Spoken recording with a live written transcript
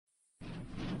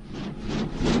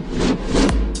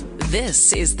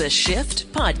This is the Shift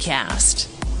Podcast.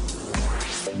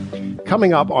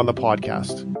 Coming up on the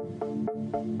podcast,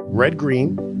 Red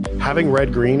Green. Having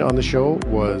Red Green on the show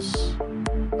was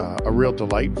a real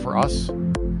delight for us.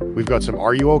 We've got some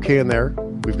Are You OK in there.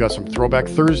 We've got some Throwback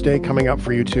Thursday coming up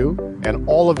for you too, and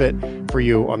all of it for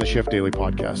you on the Shift Daily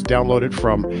Podcast. Download it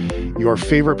from your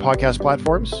favorite podcast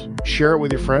platforms, share it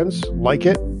with your friends, like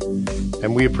it,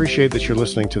 and we appreciate that you're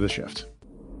listening to The Shift.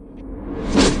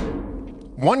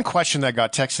 One question that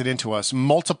got texted into us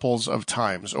multiples of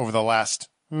times over the last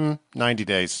 90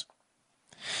 days.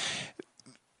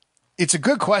 It's a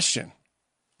good question.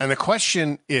 And the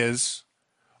question is,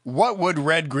 what would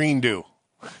Red Green do?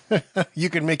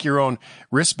 You can make your own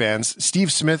wristbands.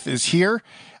 Steve Smith is here.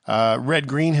 Red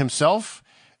Green himself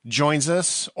joins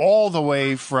us all the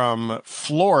way from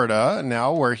Florida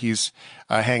now, where he's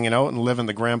hanging out and living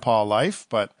the grandpa life.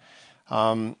 But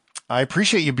I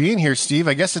appreciate you being here, Steve.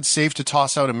 I guess it's safe to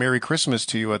toss out a Merry Christmas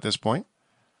to you at this point.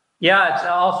 Yeah, it's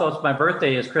my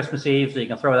birthday is Christmas Eve, so you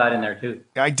can throw that in there too.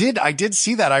 I did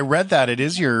see that. I read that it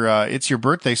is it's your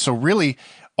birthday. So really,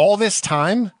 all this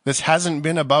time, this hasn't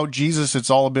been about Jesus. It's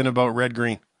all been about Red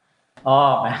Green.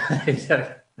 Oh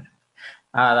man,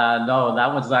 no,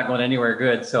 that one's not going anywhere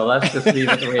good. So let's just leave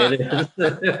it the way it is.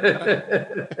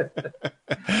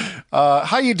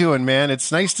 How you doing, man?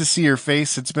 It's nice to see your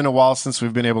face. It's been a while since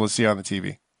we've been able to see you on the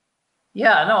TV.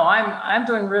 Yeah, no, I'm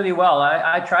doing really well.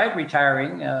 I tried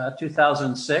retiring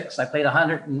 2006. I played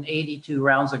 182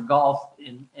 rounds of golf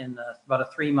in about a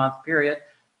 3-month period,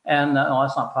 and no,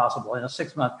 that's not possible, in a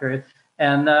 6-month period.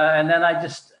 And then I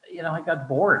just, I got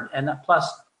bored, and plus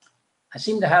I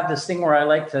seem to have this thing where I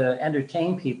like to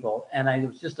entertain people, and I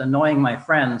was just annoying my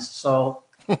friends. So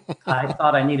I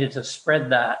thought I needed to spread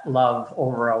that love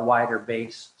over a wider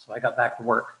base. So I got back to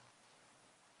work.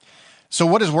 So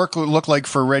what does work look like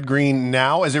for Red Green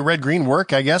now? Is it Red Green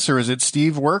work, I guess, or is it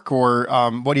Steve work, or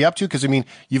what are you up to? Because I mean,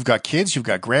 you've got kids, you've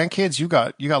got grandkids, you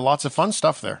got lots of fun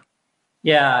stuff there.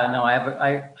 Yeah, no,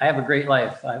 I have a great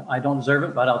life. I don't deserve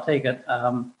it, but I'll take it.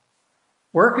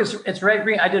 Work it's Red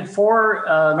Green. I did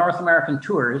 4 North American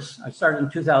tours. I started in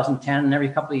 2010, and every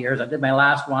couple of years, I did my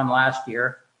last one last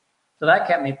year, so that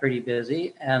kept me pretty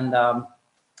busy. And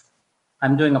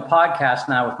I'm doing a podcast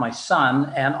now with my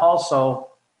son, and also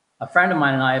a friend of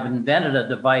mine and I have invented a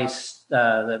device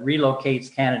that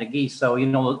relocates Canada geese. So,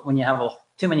 when you have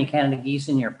too many Canada geese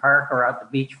in your park or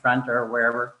at the beachfront or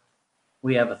wherever,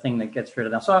 we have a thing that gets rid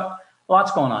of them. So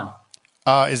lots going on.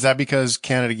 Is that because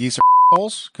Canada geese are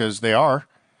holes? Because they are.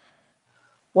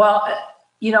 Well,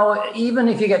 even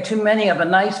if you get too many of a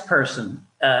nice person,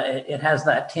 it has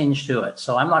that tinge to it.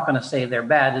 So I'm not going to say they're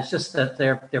bad. It's just that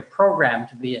they're programmed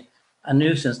to be a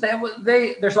nuisance.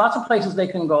 There's lots of places they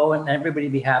can go and everybody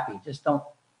be happy. Just don't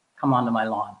come onto my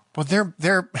lawn. Well,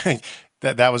 they're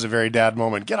that was a very dad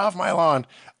moment. Get off my lawn.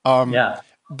 Yeah.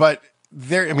 But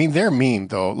they're mean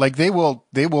though. Like they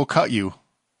will cut you.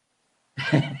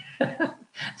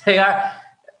 They are.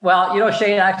 Well,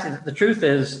 Shane, actually, the truth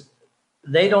is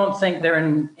they don't think they're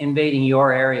invading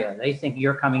your area. They think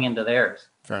you're coming into theirs.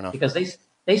 Fair enough. Because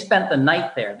they spent the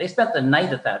night there. They spent the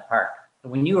night at that park.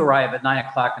 When you arrive at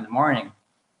 9:00 in the morning,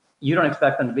 you don't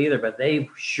expect them to be there, but they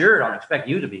sure don't expect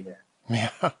you to be there. Yeah,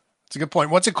 that's a good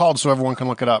point. What's it called so everyone can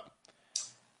look it up?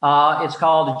 It's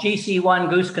called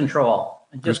GC1 Goose Control.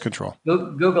 Goose Control.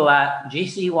 Google that,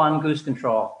 GC1 Goose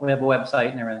Control. We have a website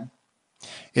and everything.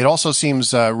 It also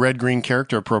seems Red Green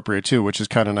character appropriate too, which is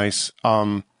kind of nice.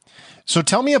 So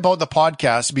tell me about the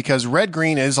podcast, because Red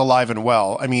Green is alive and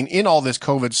well. I mean, in all this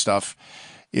COVID stuff,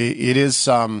 it is,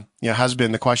 has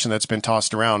been the question that's been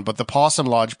tossed around, but the Possum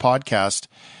Lodge podcast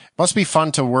must be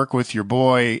fun to work with your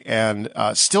boy and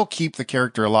still keep the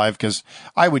character alive. Because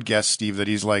I would guess, Steve, that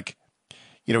he's like,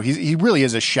 he really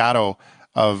is a shadow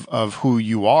of who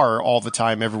you are all the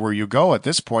time, everywhere you go at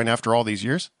this point after all these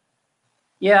years.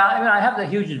 Yeah, I have the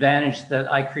huge advantage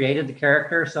that I created the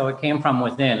character, so it came from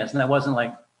within. It wasn't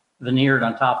like veneered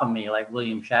on top of me like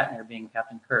William Shatner being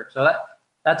Captain Kirk. So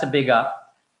that's a big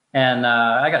up. And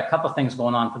I got a couple of things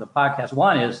going on for the podcast.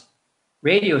 One is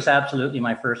radio is absolutely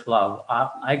my first love.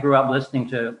 I grew up listening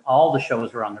to all the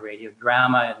shows were on the radio,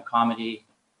 drama and comedy,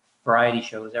 variety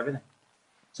shows, everything.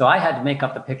 So I had to make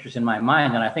up the pictures in my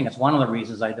mind, and I think it's one of the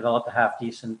reasons I developed a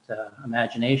half-decent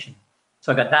imagination.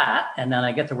 So I got that, and then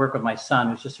I get to work with my son,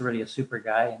 who's just really a super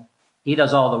guy, and he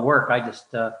does all the work. I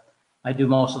just I do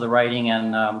most of the writing,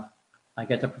 and I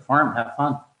get to perform, have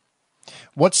fun.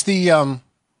 What's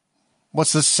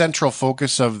the central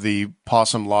focus of the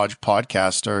Possum Lodge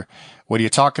podcast, or what are you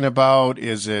talking about?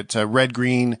 Is it Red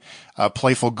Green,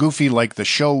 playful, goofy like the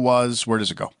show was? Where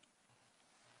does it go?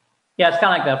 Yeah, it's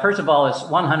kind of like that. First of all, it's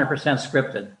 100%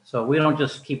 scripted. So we don't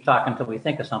just keep talking until we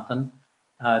think of something.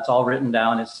 It's all written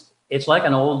down. It's like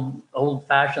an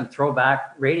old-fashioned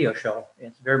throwback radio show.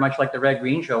 It's very much like the Red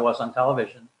Green Show was on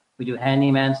television. We do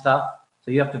handyman stuff.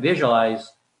 So you have to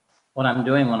visualize what I'm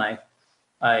doing when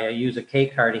I use a K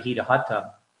car to heat a hot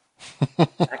tub.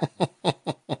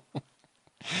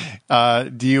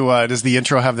 Does the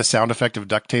intro have the sound effect of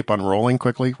duct tape unrolling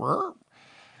quickly?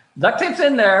 Duct tape's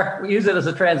in there. We use it as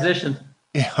a transition.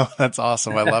 Yeah, that's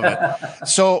awesome. I love it.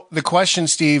 So the question,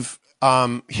 Steve,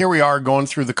 here we are going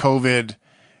through the COVID,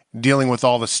 dealing with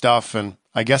all the stuff. And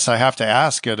I guess I have to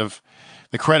ask it of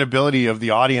the credibility of the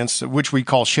audience, which we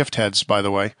call shift heads, by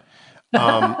the way.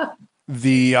 What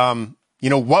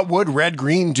would Red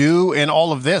Green do in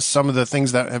all of this? Some of the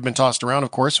things that have been tossed around,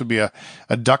 of course, would be a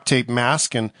duct tape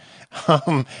mask and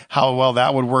how well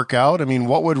that would work out. I mean,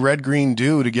 what would Red Green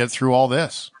do to get through all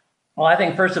this? Well, I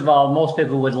think, first of all, most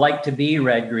people would like to be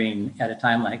Red Green at a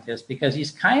time like this because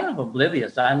he's kind of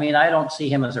oblivious. I mean, I don't see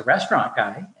him as a restaurant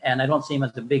guy, and I don't see him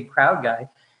as a big crowd guy.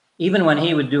 Even when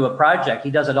he would do a project, he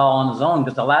does it all on his own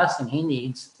because the last thing he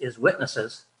needs is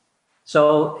witnesses.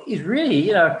 So he's really,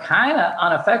 kind of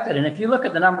unaffected. And if you look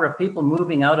at the number of people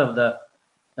moving out of the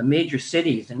major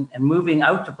cities and moving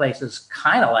out to places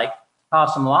kind of like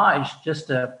Possum Lodge just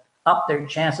to up their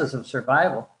chances of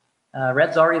survival,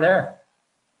 Red's already there.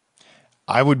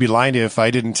 I would be lying to you if I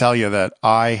didn't tell you that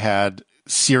I had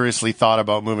seriously thought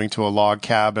about moving to a log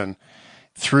cabin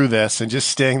through this and just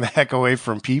staying the heck away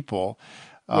from people.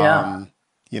 Yeah.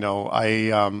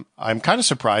 I'm kind of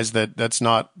surprised that that's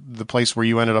not the place where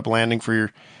you ended up landing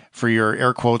for your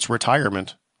air quotes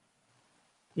retirement.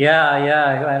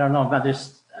 Yeah. I don't know about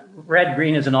this. Red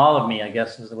Green isn't all of me, I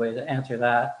guess, is the way to answer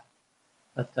that.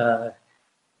 But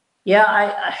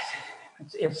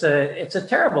it's a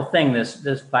terrible thing,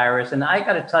 this virus, and I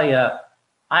got to tell you,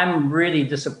 I'm really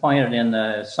disappointed in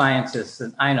the scientists.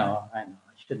 And I know, I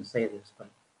shouldn't say this, but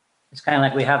it's kind of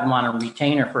like we have them on a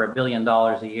retainer for $1 billion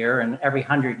a year, and every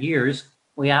 100 years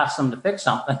we ask them to fix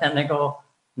something, and they go,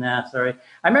 "Nah, sorry."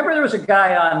 I remember there was a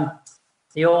guy on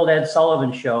the old Ed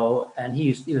Sullivan show, and he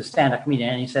was a stand-up comedian,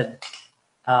 and he said,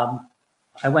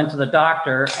 I went to the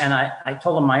doctor and I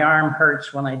told him my arm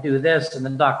hurts when I do this. And the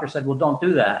doctor said, well, don't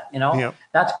do that. Yep.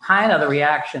 That's kind of the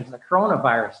reaction to the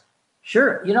coronavirus.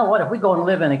 Sure. You know what? If we go and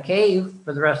live in a cave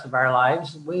for the rest of our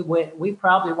lives, we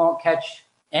probably won't catch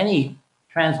any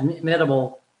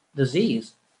transmittable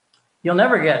disease. You'll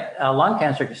never get lung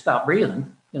cancer to stop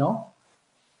breathing, Well,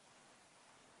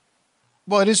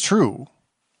 it is true.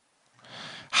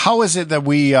 How is it that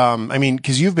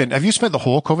because have you spent the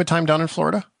whole COVID time down in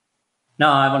Florida? No,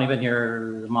 I've only been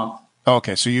here a month. Oh,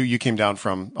 okay. So you came down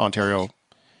from Ontario.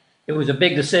 It was a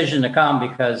big decision to come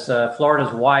because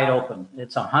Florida's wide open.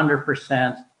 It's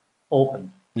 100%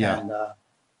 open. Yeah. And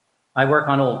I work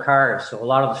on old cars, so a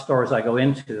lot of the stores I go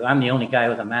into, I'm the only guy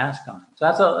with a mask on. So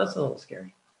that's a little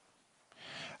scary.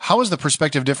 How is the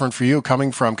perspective different for you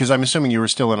coming from, because I'm assuming you were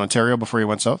still in Ontario before you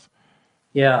went south?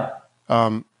 Yeah.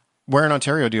 Where in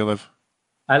Ontario do you live?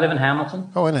 I live in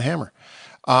Hamilton. Oh, in the Hammer.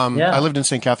 Yeah. I lived in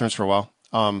St. Catharines for a while.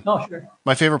 Oh, sure.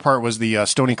 My favorite part was the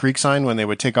Stony Creek sign when they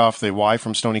would take off the Y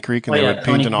from Stony Creek and they would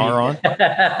paint an R on.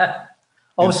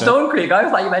 Oh, Stone Creek. I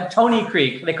thought you meant Tony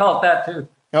Creek. They call it that too.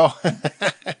 Oh,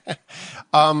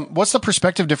 what's the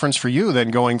perspective difference for you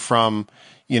then going from,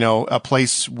 a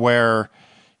place where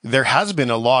there has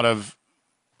been a lot of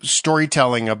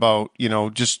storytelling about,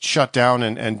 just shut down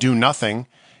and do nothing.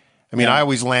 I mean, I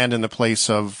always land in the place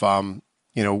of,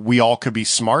 we all could be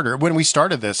smarter. When we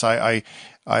started this, I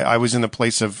was in the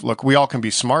place of, look, we all can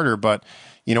be smarter, but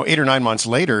 8 or 9 months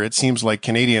later, it seems like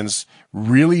Canadians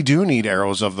really do need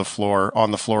arrows of the floor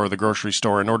on the floor of the grocery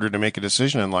store in order to make a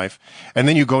decision in life. And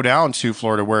then you go down to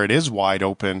Florida where it is wide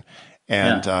open.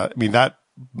 And that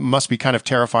must be kind of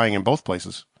terrifying in both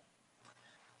places.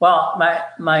 Well,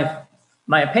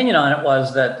 my opinion on it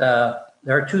was that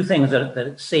there are two things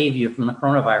that save you from the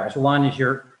coronavirus. One is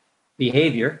your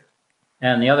behavior,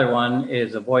 and the other one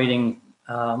is avoiding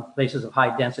places of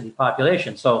high density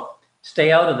population. So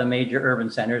stay out of the major urban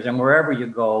centers, and wherever you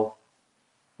go,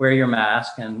 wear your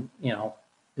mask and,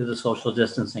 do the social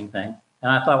distancing thing.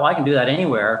 And I thought, well, I can do that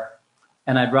anywhere.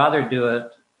 And I'd rather do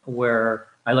it where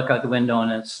I look out the window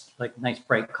and it's like nice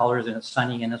bright colors and it's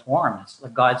sunny and it's warm. It's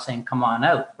like God saying, come on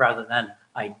out, rather than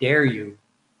I dare you.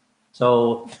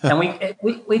 So, and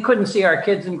we couldn't see our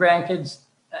kids and grandkids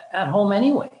at home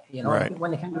anyway. Right.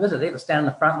 When they came to visit, they would stand in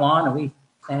the front lawn and we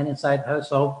stand inside the house.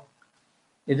 So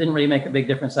it didn't really make a big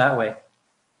difference that way.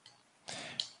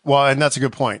 Well, and that's a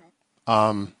good point.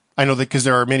 I know that because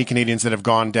there are many Canadians that have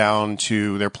gone down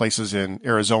to their places in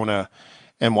Arizona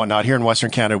and whatnot. Here in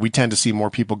Western Canada, we tend to see more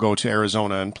people go to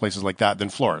Arizona and places like that than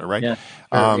Florida, right? Yeah.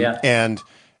 Sure, yeah. And,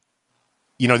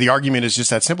 the argument is just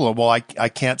that simple. Well, I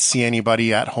can't see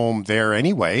anybody at home there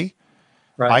anyway.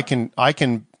 Right. I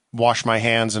can wash my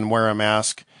hands and wear a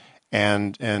mask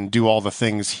and do all the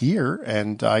things here,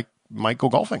 and I might go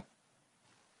golfing.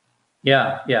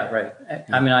 Yeah, right.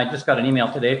 I mean, I just got an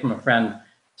email today from a friend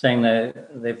saying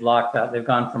that they've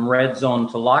gone from red zone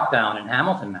to lockdown in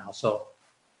Hamilton now. So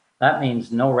that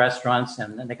means no restaurants,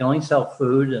 and they can only sell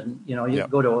food. And you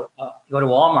go to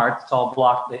Walmart, it's all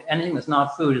blocked. Anything that's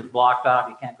not food is blocked off.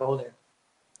 You can't go there.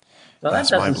 So that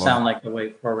doesn't sound like the way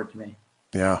forward to me.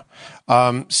 Yeah.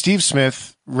 Steve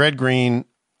Smith, Red Green.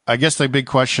 I guess the big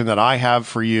question that I have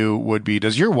for you would be,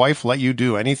 does your wife let you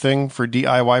do anything for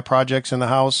DIY projects in the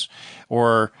house,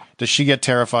 or does she get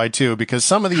terrified too? Because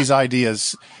some of these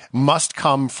ideas must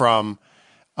come from,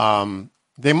 some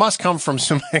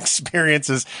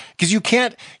experiences, because you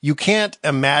can't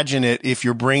imagine it if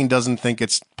your brain doesn't think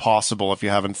it's possible, if you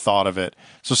haven't thought of it.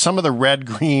 So some of the Red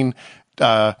Green,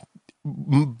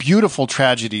 beautiful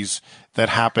tragedies that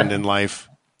happened in life.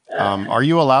 Are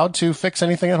you allowed to fix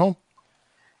anything at home?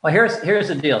 Well, here's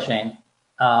the deal, Shane.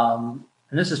 And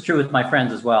this is true with my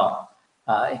friends as well.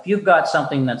 If you've got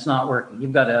something that's not working,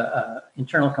 you've got a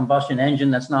internal combustion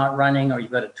engine that's not running, or you've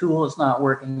got a tool that's not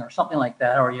working, or something like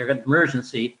that, or you've got an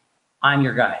emergency, I'm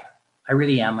your guy. I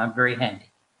really am. I'm very handy.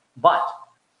 But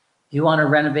if you want to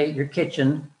renovate your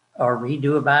kitchen or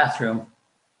redo a bathroom,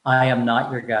 I am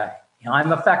not your guy.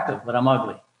 I'm effective, but I'm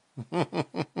ugly.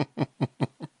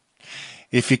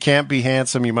 If you can't be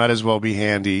handsome, you might as well be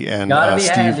handy. And gotta be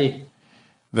Steve, handy.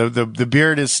 The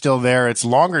beard is still there. It's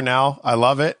longer now. I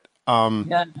love it.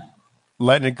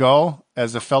 Letting it go.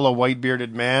 As a fellow white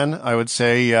bearded man, I would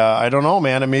say I don't know,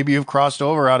 man. And maybe you've crossed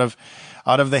over out of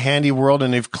the handy world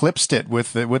and they've clipsed it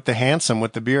with the handsome,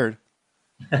 with the beard.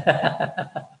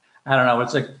 I don't know.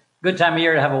 It's a good time of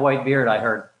year to have a white beard, I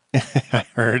heard. I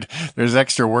heard there's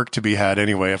extra work to be had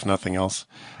anyway, if nothing else.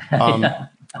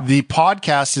 The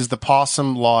podcast is the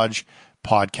Possum Lodge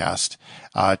podcast.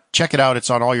 Check it out. It's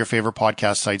on all your favorite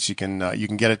podcast sites. You can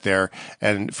get it there.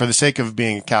 And for the sake of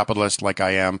being a capitalist like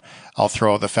I am, I'll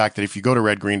throw out the fact that if you go to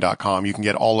redgreen.com, you can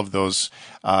get all of those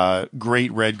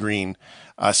great Red Green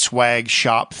swag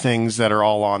shop things that are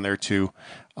all on there too.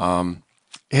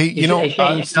 Hey,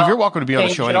 Shane, Steve, you're welcome to be on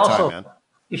the show anytime, man.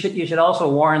 You should also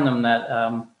warn them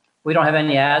that we don't have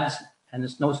any ads and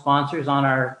there's no sponsors on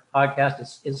our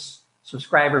podcast. It's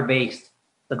subscriber based,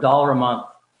 $1 a month.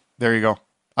 There you go.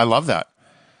 I love that.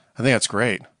 I think that's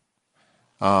great.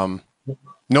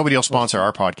 Nobody will sponsor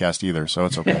our podcast either, so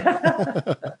it's okay.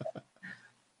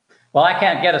 Well, I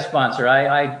can't get a sponsor.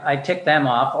 I ticked them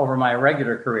off over my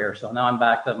regular career, so now I'm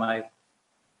back to my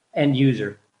end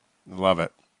user. Love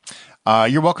it.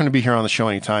 You're welcome to be here on the show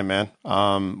anytime, man.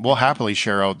 We'll happily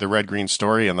share out the Red Green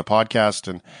story and the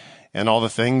podcast and all the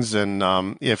things.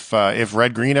 And if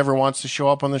Red Green ever wants to show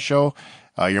up on the show,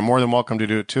 you're more than welcome to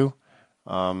do it too.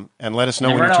 And let us know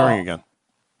when you're touring again.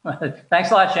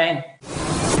 Thanks a lot, Shane.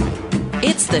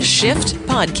 It's the Shift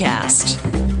Podcast.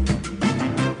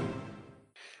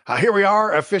 Here we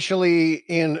are officially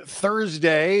in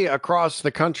Thursday across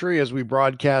the country as we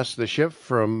broadcast the Shift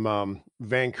from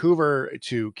Vancouver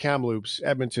to Kamloops,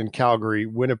 Edmonton, Calgary,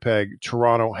 Winnipeg,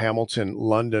 Toronto, Hamilton,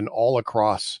 London, all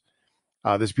across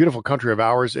this beautiful country of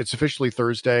ours. It's officially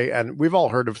Thursday, and we've all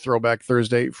heard of Throwback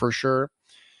Thursday for sure.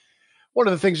 One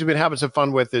of the things we've been having some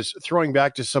fun with is throwing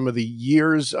back to some of the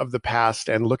years of the past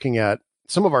and looking at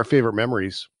some of our favorite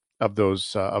memories of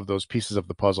those pieces of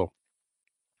the puzzle.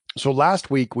 So last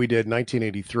week we did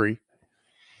 1983.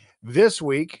 This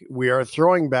week we are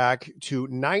throwing back to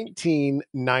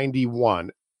 1991,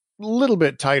 a little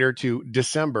bit tighter to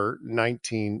December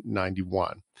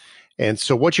 1991. And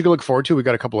so what you can look forward to, we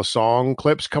got a couple of song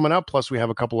clips coming up, plus we have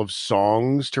a couple of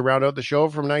songs to round out the show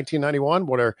from 1991.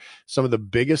 What are some of the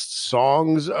biggest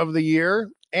songs of the year?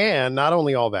 And not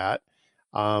only all that,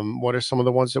 what are some of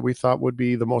the ones that we thought would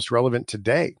be the most relevant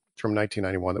today from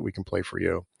 1991 that we can play for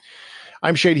you?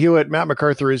 I'm Shade Hewitt, Matt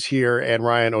MacArthur is here, and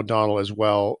Ryan O'Donnell as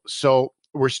well. So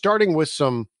we're starting with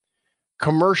some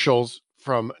commercials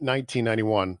from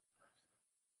 1991.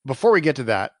 Before we get to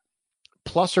that,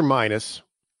 plus or minus,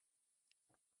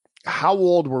 how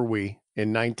old were we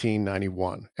in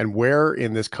 1991, and where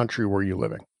in this country were you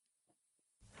living?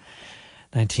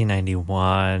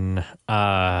 1991.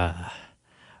 I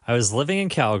was living in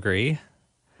Calgary,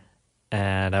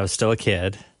 and I was still a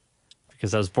kid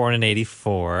because I was born in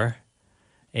 84.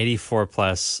 84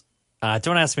 plus.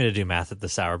 Don't ask me to do math at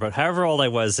this hour, but however old I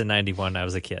was in 91, I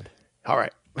was a kid. All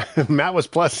right. Matt was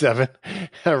 +7.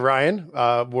 Ryan,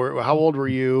 how old were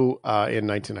you in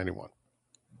 1991?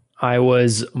 I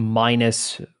was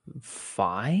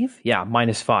 -5. Yeah,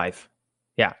 -5.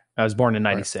 Yeah, I was born in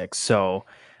 96. Right. So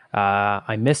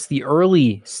I missed the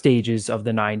early stages of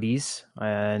the 90s.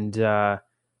 And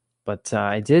but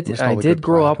I did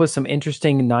grow up with some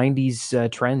interesting 90s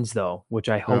trends, though, which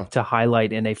I hope to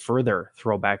highlight in a further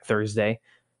Throwback Thursday.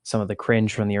 Some of the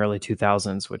cringe from the early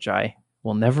 2000s, which I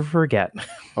will never forget.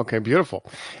 Okay, beautiful.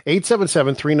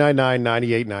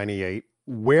 877-399-9898.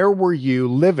 Where were you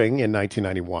living in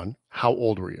 1991? How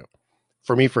old were you?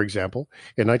 For me, for example,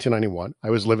 in 1991, I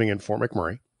was living in Fort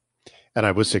McMurray, and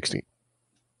I was 16.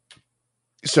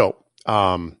 So,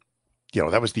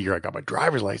 that was the year I got my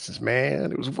driver's license,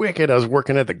 man. It was wicked. I was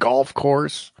working at the golf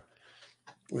course.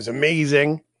 It was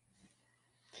amazing.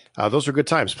 Those were good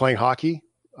times. Playing hockey,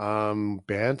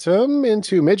 bantam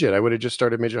into midget. I would have just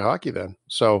started midget hockey then.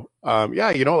 So,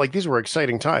 these were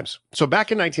exciting times. So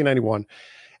back in 1991,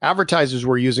 advertisers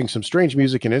were using some strange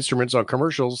music and instruments on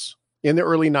commercials in the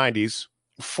early 90s.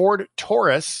 Ford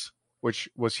Taurus, which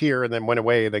was here and then went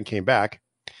away and then came back,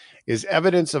 is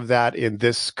evidence of that in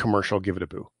this commercial. Give it a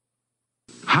boo.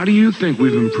 How do you think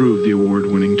we've improved the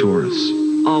award-winning Taurus?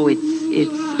 Oh, it's...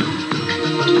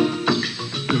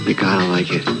 You gotta like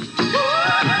it.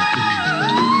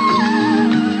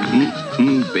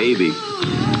 Baby.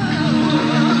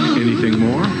 Anything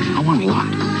more? I want a lot.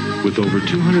 With over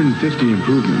 250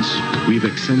 improvements, we've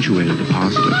accentuated the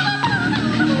positive.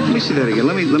 Let me see that again.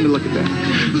 Let me look at that.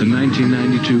 The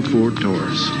 1992 Ford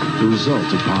Taurus, the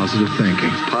result of positive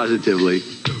thinking. Positively.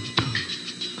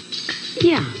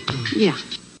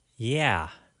 Yeah.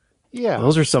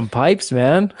 Those are some pipes,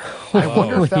 man. I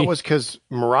wonder if that was because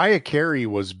Mariah Carey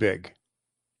was big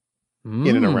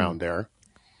in and around there.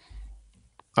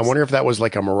 I wonder if that was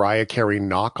like a Mariah Carey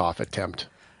knockoff attempt.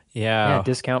 Yeah,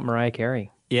 discount Mariah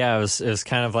Carey. Yeah, it was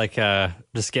kind of like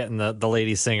just getting the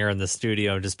lady singer in the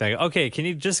studio and just being, okay, can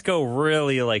you just go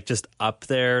really like just up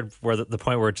there where the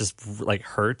point where it just like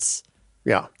hurts?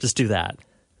 Yeah. Just do that.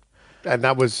 And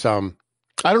that was, I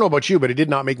don't know about you, but it did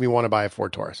not make me want to buy a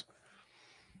Ford Taurus.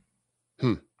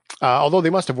 Although they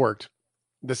must have worked.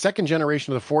 The second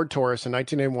generation of the Ford Taurus in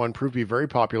 1981 proved to be very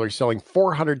popular, selling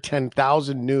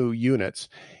 410,000 new units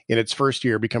in its first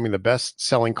year, becoming the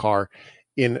best-selling car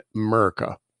in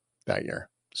America that year.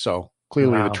 So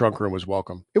clearly the trunk room was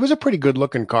welcome. It was a pretty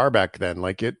good-looking car back then.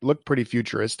 Like, it looked pretty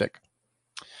futuristic.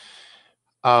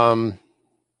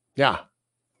 Yeah.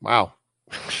 Wow.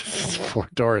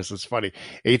 Ford Taurus is funny.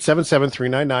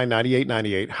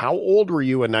 877-399-9898. How old were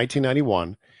you in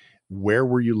 1991? Where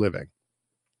were you living?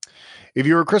 If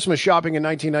you were Christmas shopping in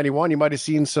 1991, you might have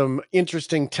seen some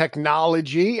interesting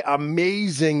technology.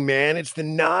 Amazing, man. It's the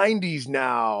 90s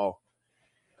now.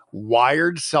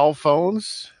 Wired cell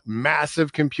phones,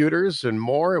 massive computers, and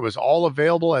more. It was all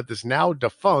available at this now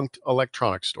defunct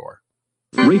electronics store.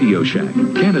 Radio Shack,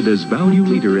 Canada's value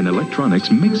leader in electronics,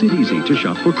 makes it easy to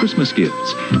shop for Christmas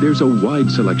gifts. There's a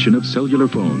wide selection of cellular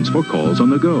phones for calls on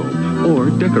the go, or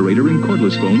decorator and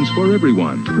cordless phones for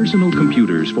everyone. Personal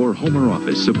computers for home or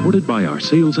office, supported by our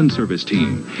sales and service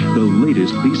team. The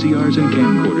latest VCRs and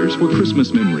camcorders for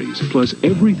Christmas memories, plus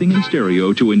everything in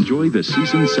stereo to enjoy the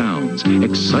season sounds.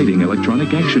 Exciting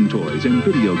electronic action toys and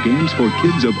video games for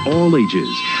kids of all ages.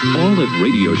 All at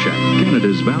Radio Shack,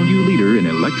 Canada's value leader in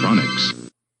electronics.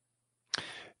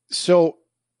 So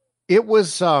it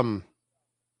was, that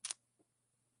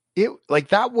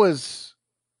was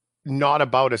not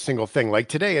about a single thing. Like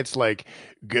today, it's like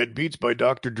Good Beats by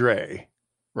Dr. Dre,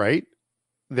 right?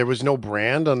 There was no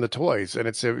brand on the toys, and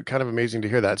it's kind of amazing to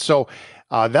hear that. So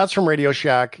that's from Radio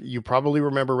Shack. You probably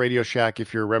remember Radio Shack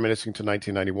if you're reminiscing to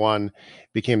 1991.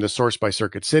 Became the Source by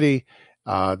Circuit City.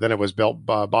 Then it was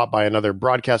bought by another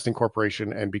broadcasting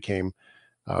corporation and became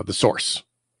the Source.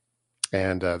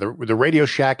 And the Radio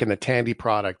Shack and the Tandy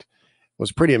product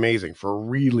was pretty amazing for a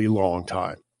really long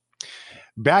time.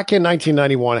 Back in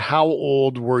 1991, how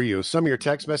old were you? Some of your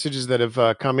text messages that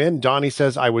have come in. Donnie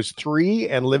says, I was 3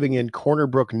 and living in Corner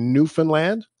Brook,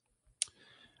 Newfoundland.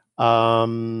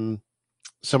 Some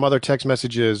other text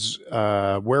messages.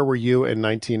 Where were you in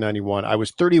 1991? I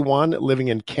was 31, living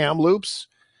in Kamloops,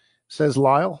 says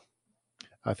Lyle.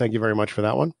 Thank you very much for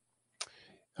that one.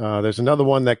 There's another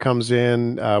one that comes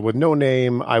in with no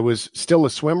name. I was still a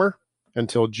swimmer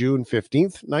until June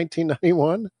 15th,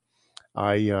 1991.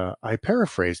 I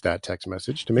paraphrased that text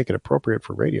message to make it appropriate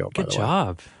for radio. Good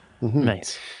job. Mm-hmm.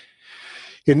 Nice.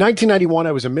 In 1991,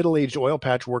 I was a middle-aged oil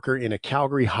patch worker in a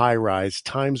Calgary high-rise.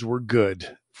 Times were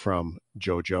good, from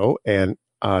JoJo. And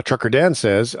Trucker Dan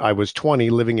says, I was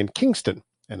 20 living in Kingston,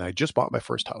 and I just bought my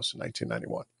first house in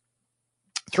 1991.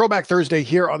 Throwback Thursday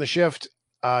here on the Shift.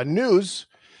 News.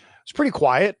 It's pretty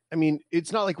quiet. I mean,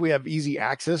 it's not like we have easy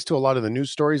access to a lot of the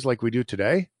news stories like we do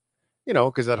today,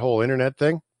 because that whole internet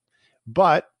thing.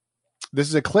 But this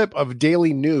is a clip of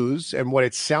daily news and what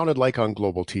it sounded like on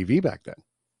global TV back then.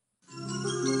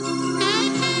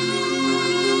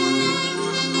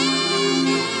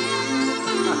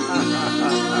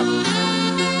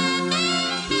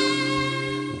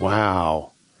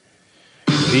 Wow.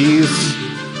 These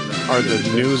are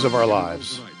the news of our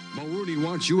lives. Mulrooney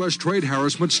wants U.S. trade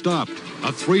harassment stopped.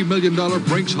 A $3 million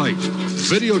Brinks heist.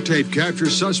 Videotape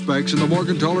captures suspects in the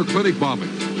Morgenthaler clinic bombing.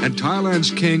 And Thailand's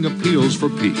king appeals for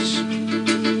peace.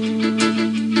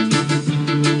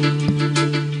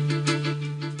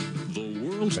 The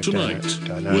World Tonight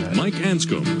with Mike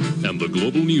Anscombe and the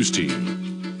Global News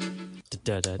Team.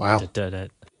 Wow.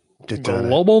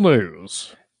 Global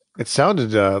news. It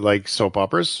sounded like soap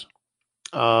operas.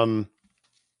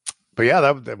 But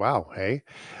yeah, wow. Hey,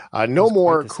 no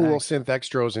more cool synth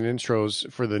extros and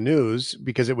intros for the news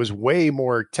because it was way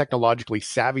more technologically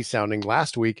savvy sounding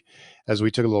last week as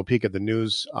we took a little peek at the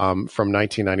news from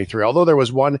 1993. Although there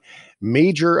was one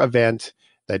major event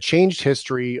that changed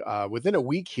history within a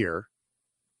week here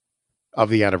of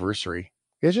the anniversary.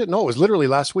 Is it? No, it was literally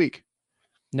last week.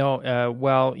 No,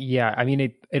 well, yeah. I mean,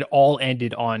 it all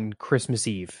ended on Christmas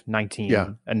Eve,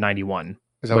 1991.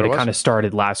 Is that but what it kind of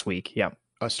started last week. Yeah.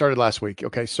 Started last week.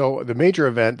 Okay, so the major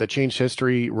event that changed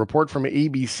history, report from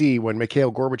ABC when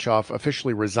Mikhail Gorbachev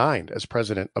officially resigned as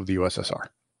president of the USSR.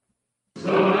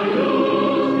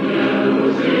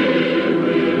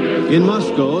 In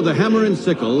Moscow, the hammer and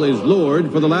sickle is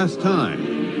lowered for the last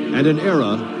time, and an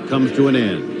era comes to an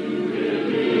end.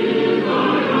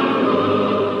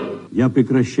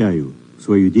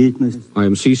 I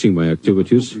am ceasing my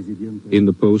activities in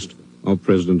the post of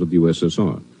President of the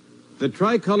USSR. The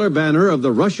tricolor banner of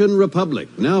the Russian Republic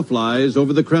now flies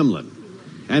over the Kremlin.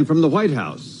 And from the White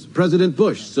House, President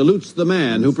Bush salutes the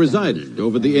man who presided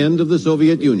over the end of the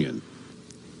Soviet Union.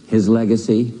 His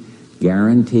legacy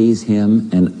guarantees him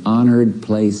an honored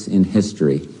place in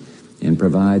history and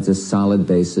provides a solid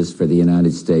basis for the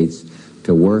United States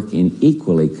to work in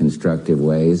equally constructive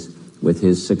ways with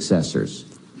his successors.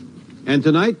 And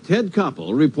tonight, Ted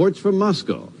Koppel reports from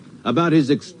Moscow about his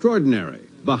extraordinary,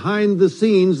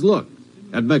 behind-the-scenes look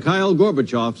at Mikhail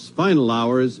Gorbachev's final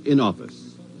hours in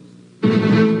office.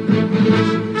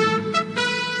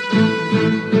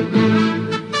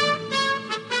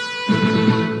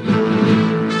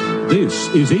 This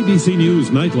is ABC News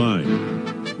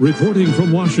Nightline. Reporting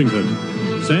from Washington,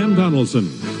 Sam Donaldson.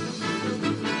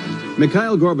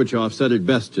 Mikhail Gorbachev said it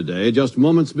best today, just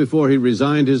moments before he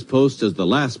resigned his post as the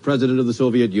last president of the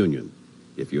Soviet Union.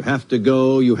 If you have to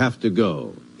go, you have to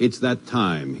go. It's that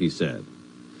time, he said.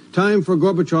 Time for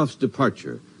Gorbachev's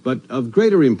departure, but of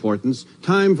greater importance,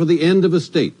 time for the end of a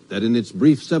state that in its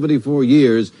brief 74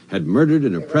 years had murdered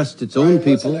and oppressed its own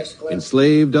people,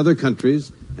 enslaved other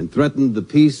countries, and threatened the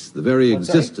peace, the very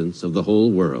existence of the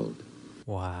whole world.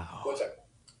 Wow.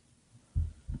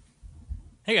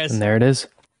 Hey, guys. And there it is.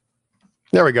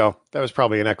 There we go. That was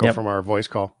probably an echo from our voice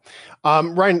call.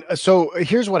 Ryan, so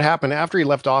here's what happened. After he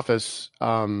left office,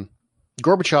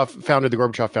 Gorbachev founded the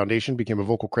Gorbachev Foundation, became a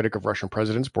vocal critic of Russian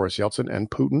presidents Boris Yeltsin and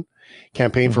Putin,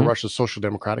 campaigned for Russia's social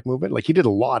democratic movement. Like, he did a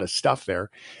lot of stuff there.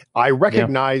 I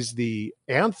recognize the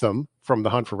anthem from The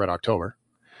Hunt for Red October.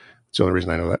 It's the only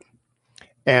reason I know that.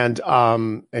 And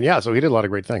yeah, so he did a lot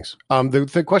of great things.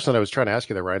 The question that I was trying to ask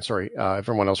you there, Ryan, sorry, if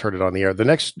everyone else heard it on the air. The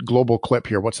next global clip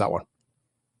here, what's that one?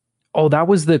 Oh, that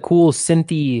was the cool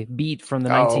synthy beat from the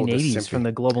 1980s the from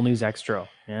the Global News Extra.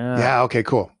 Yeah, okay,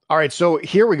 cool. All right, so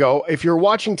here we go. If you're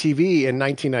watching TV in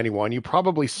 1991, you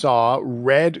probably saw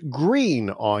Red Green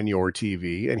on your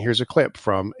TV. And here's a clip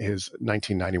from his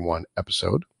 1991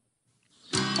 episode.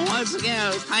 Once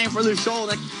again, it's time for the show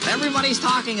that everybody's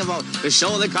talking about. The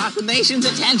show that got the nation's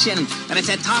attention, and it's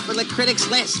at top of the critics'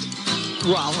 list.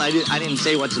 Well, I didn't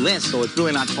say what to list, so it's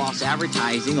really not false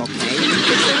advertising, okay?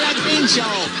 It's the Red Green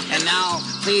Show. And now,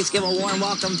 please give a warm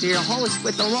welcome to your host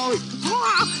with the most,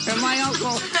 and my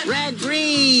uncle, Red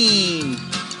Green.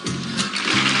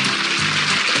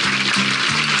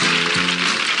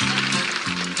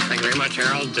 Thank you very much,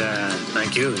 Harold.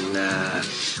 Thank you, and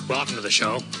welcome to the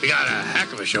show. We got a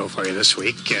heck of a show for you this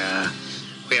week.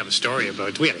 We have a story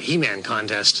about, we had a He-Man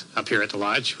contest up here at the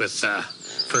lodge with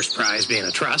first prize being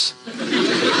a truss. And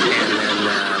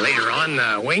then later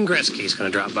on, Wayne Gretzky's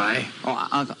going to drop by.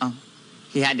 Oh,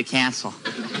 he had to cancel.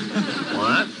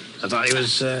 What? I thought he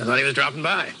was dropping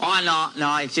by. Oh,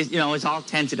 no, it's just, it's all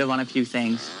tentative on a few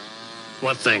things.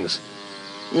 What things?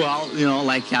 Well,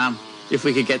 like if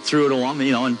we could get through to him,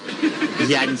 and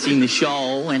he hadn't seen the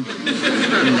show, and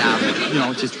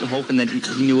just hoping that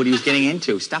he knew what he was getting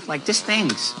into. Stuff like this,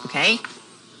 things, okay?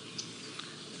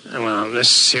 Well,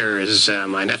 this here is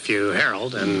my nephew,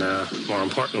 Harold, and more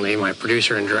importantly, my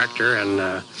producer and director,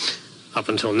 and up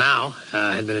until now,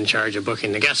 had been in charge of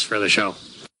booking the guests for the show.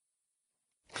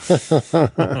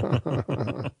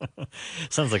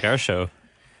 Sounds like our show.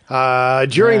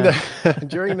 During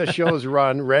the show's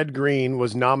run, Red Green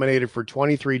was nominated for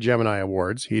 23 Gemini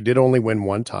Awards. He did only win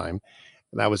one time,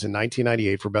 and that was in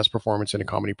 1998 for Best Performance in a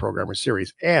Comedy Program or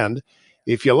Series. And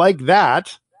if you like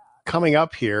that, coming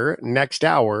up here next,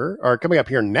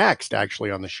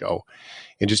 actually, on the show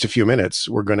in just a few minutes,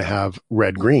 we're going to have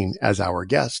Red Green as our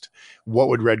guest. What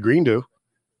would Red Green do?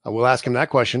 We'll ask him that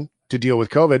question to deal with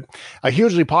COVID. A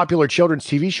hugely popular children's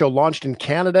TV show launched in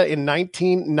Canada in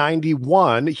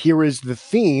 1991. Here is the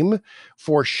theme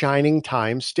for Shining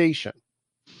Time Station.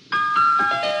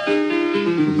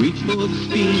 Reach for the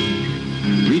speed,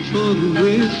 reach for the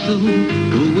whistle,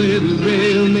 go where the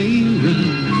rail may run.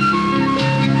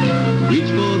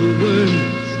 Reach for the words,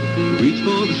 reach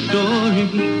for the story,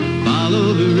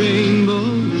 follow the rainbow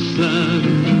sun.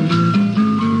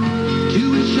 To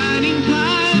a shining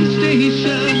time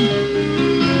station,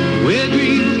 where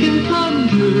dreams can come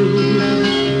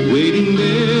true, waiting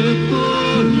there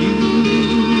for you.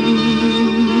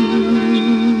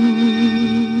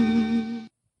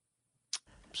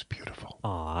 It's beautiful.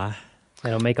 Aw. They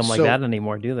don't make them like that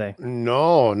anymore, do they?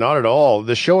 No, not at all.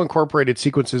 The show incorporated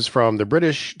sequences from the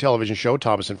British television show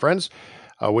Thomas and Friends,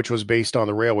 which was based on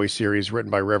the Railway series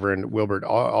written by Reverend Wilbert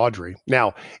Audrey.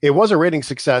 Now, it was a rating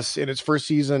success in its first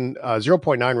season,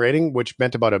 0.9 rating, which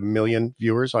meant about 1 million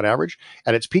viewers on average.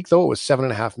 At its peak, though, it was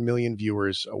 7.5 million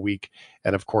viewers a week.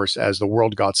 And of course, as the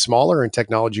world got smaller and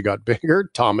technology got bigger,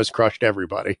 Thomas crushed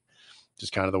everybody.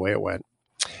 Just kind of the way it went.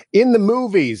 In the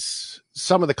movies,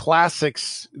 some of the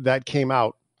classics that came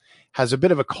out has a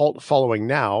bit of a cult following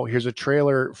now. Here's a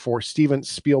trailer for Steven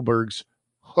Spielberg's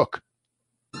Hook.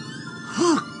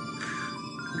 Hook.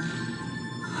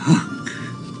 Hook.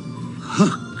 Hook. Hook.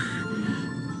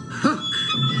 Hook.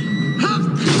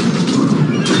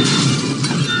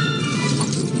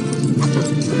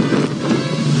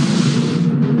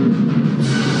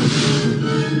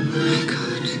 My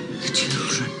God, the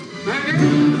children.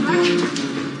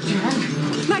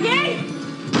 Maggie!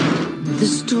 The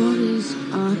stories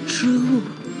are true.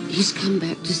 He's come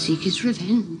back to seek his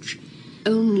revenge.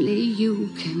 Only you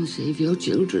can save your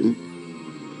children.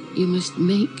 You must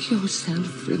make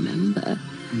yourself remember.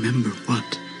 Remember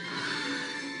what?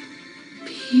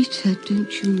 Peter,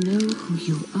 don't you know who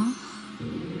you are?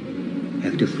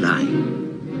 Have to fly.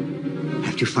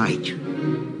 Have to fight.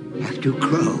 Have to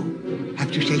crow.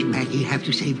 Have to save Maggie. Have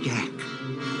to save Jack.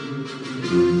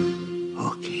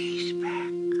 Okay,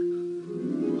 back.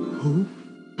 Who?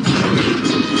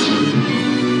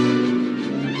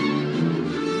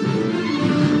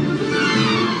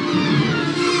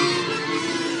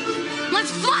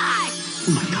 Let's fly!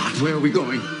 Oh my God, where are we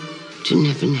going? To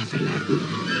Never Never Land.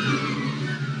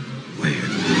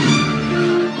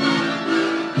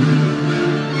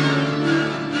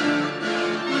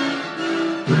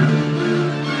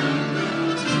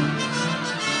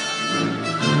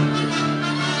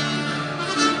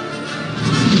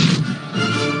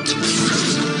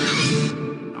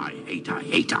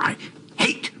 I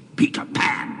hate Peter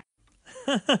Pan.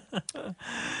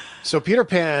 So Peter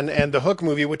Pan and the Hook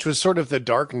movie, which was sort of the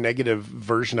dark negative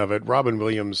version of it, Robin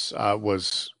Williams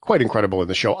was quite incredible in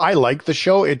the show. I liked the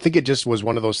show. I think it just was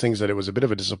one of those things that it was a bit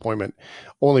of a disappointment,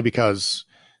 only because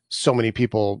so many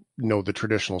people know the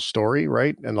traditional story,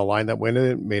 right? And the line that went in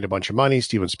it made a bunch of money.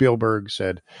 Steven Spielberg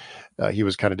said he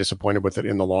was kind of disappointed with it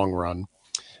in the long run.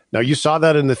 Now, you saw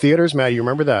that in the theaters, Matt. You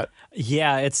remember that?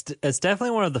 Yeah, it's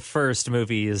definitely one of the first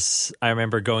movies I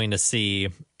remember going to see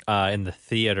in the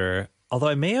theater. Although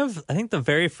I think the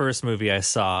very first movie I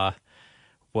saw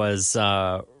was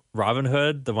Robin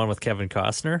Hood, the one with Kevin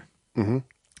Costner. Mm-hmm.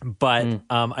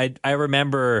 But I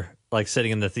remember like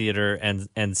sitting in the theater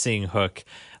and seeing Hook,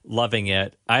 loving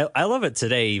it. I love it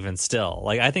today, even still.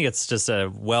 Like, I think it's just a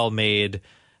well-made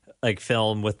like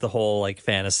film with the whole like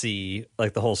fantasy,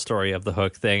 like the whole story of the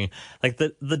Hook thing, like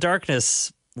the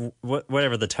darkness,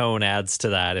 whatever the tone adds to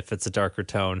that. If it's a darker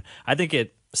tone, I think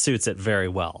it suits it very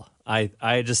well. I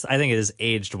think it has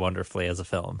aged wonderfully as a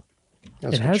film.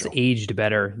 It has aged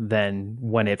better than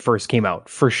when it first came out,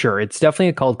 for sure. It's definitely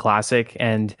a cult classic,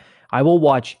 and I will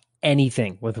watch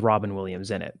anything with Robin Williams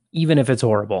in it, even if it's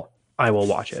horrible. I will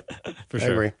watch it. For sure.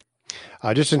 I agree.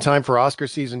 Just in time for Oscar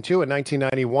season 2 in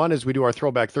 1991, as we do our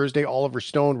Throwback Thursday, Oliver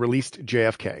Stone released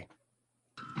JFK.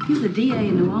 You're the DA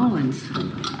in New Orleans.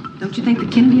 Don't you think the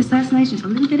Kennedy assassination's a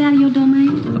little bit out of your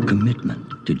domain? A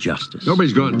commitment to justice.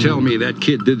 Nobody's going to tell me that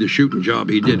kid did the shooting job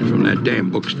he did from that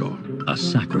damn bookstore. A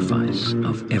sacrifice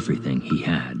of everything he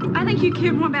had. I think you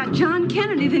care more about John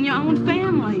Kennedy than your own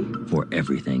family. For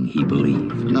everything he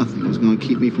believed. Nothing is going to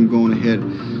keep me from going ahead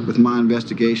with my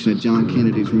investigation of John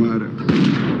Kennedy's murder.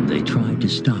 They tried to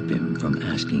stop him from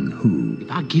asking who. If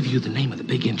I give you the name of the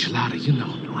big enchilada, you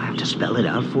know. Do I have to spell it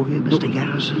out for you, Mr.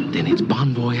 Garrison? Then it's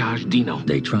Bon Voyage Dino.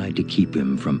 They tried to keep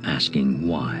him from asking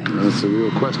why. That's a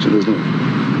real question, isn't it?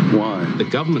 Why? The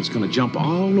government's gonna jump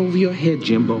all over your head,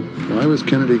 Jimbo. Why was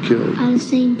Kennedy killed? Are the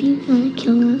same people that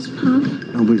kill us, Pop?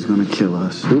 Nobody's going to kill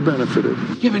us. Who benefited?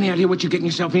 You have any idea what you're getting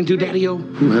yourself into, Daddy-O?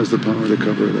 Who has the power to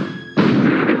cover it up?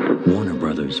 Warner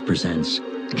Brothers presents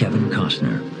Kevin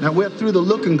Costner. Now, we're through the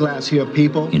looking glass here,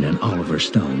 people. In an Oliver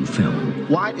Stone film.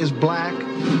 White is black,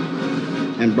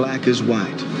 and black is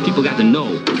white. People got to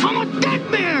know. I'm a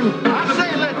dead man! I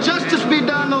say let justice be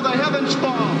done, though the heavens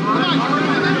fall. Come on,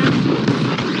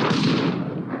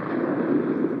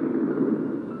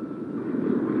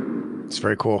 It's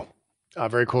very cool.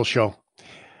 Very cool show.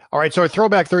 All right, so our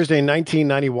Throwback Thursday in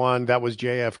 1991, that was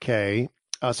JFK.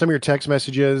 Some of your text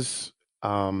messages.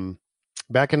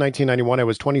 Back in 1991, I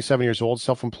was 27 years old,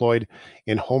 self-employed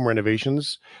in home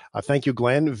renovations. Thank you,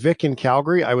 Glenn. Vic in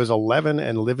Calgary. I was 11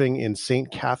 and living in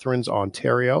St. Catharines,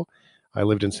 Ontario. I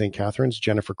lived in St. Catharines,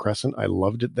 Jennifer Crescent. I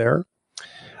loved it there.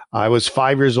 I was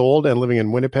 5 years old and living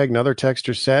in Winnipeg. Another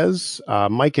texter says,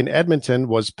 Mike in Edmonton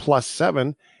was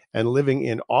 +7 and living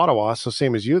in Ottawa. So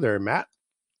same as you there, Matt.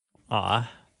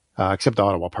 Except the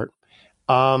Ottawa part.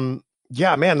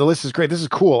 Yeah, man, the list is great. This is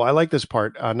cool. I like this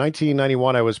part.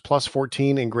 1991, I was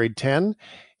 +14 in grade 10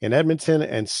 in Edmonton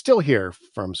and still here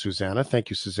from Susanna. Thank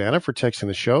you, Susanna, for texting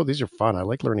the show. These are fun. I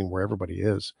like learning where everybody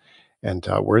is and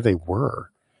where they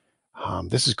were.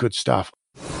 This is good stuff.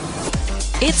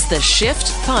 It's the Shift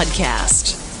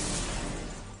Podcast.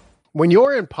 When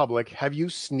you're in public, have you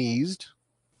sneezed?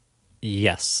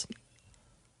 Yes.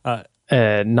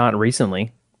 Not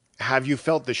recently. Have you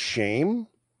felt the shame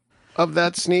of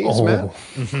that sneeze, Matt?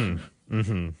 Mm-hmm.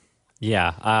 Mm-hmm.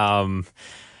 Yeah.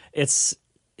 It's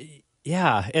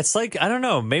like, I don't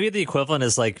know, maybe the equivalent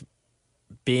is like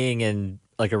being in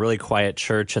like a really quiet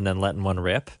church and then letting one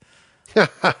rip.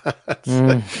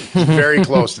 Very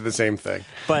close to the same thing.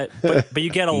 But you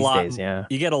get a lot days, yeah.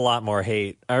 You get a lot more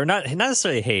hate, or not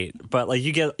necessarily hate, but like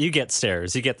you get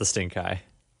stares, you get the stink eye.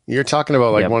 You're talking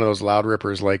about like one of those loud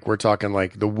rippers, like we're talking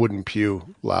like the wooden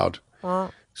pew loud.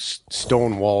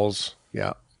 Stone walls,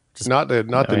 yeah. Just not the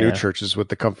new churches with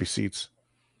the comfy seats.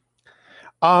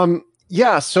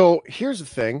 Yeah. So here's the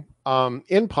thing.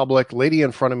 In public, lady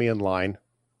in front of me in line,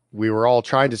 we were all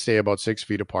trying to stay about 6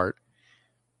 feet apart,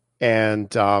 and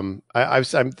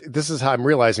this is how I'm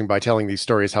realizing by telling these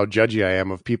stories how judgy I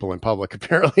am of people in public.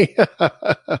 Apparently,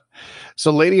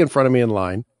 so lady in front of me in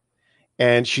line.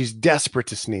 And she's desperate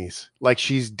to sneeze. Like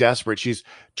she's desperate. She's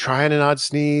trying to not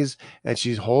sneeze and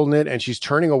she's holding it and she's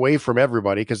turning away from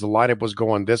everybody because the lineup was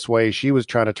going this way. She was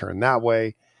trying to turn that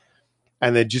way.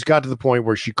 And then just got to the point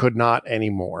where she could not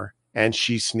anymore. And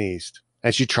she sneezed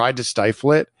and she tried to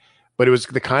stifle it, but it was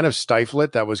the kind of stifle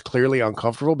it that was clearly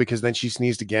uncomfortable because then she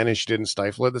sneezed again and she didn't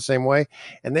stifle it the same way.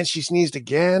 And then she sneezed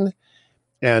again.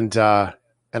 And I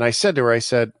said to her, I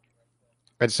said,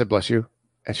 bless you.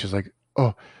 And she was like,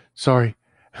 oh, sorry.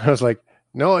 I was like,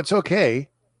 no, it's okay.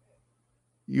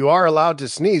 You are allowed to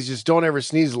sneeze. Just don't ever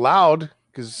sneeze loud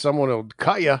because someone will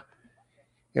cut you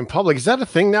in public. Is that a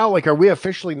thing now? Like, are we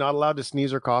officially not allowed to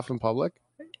sneeze or cough in public?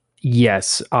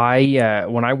 Yes.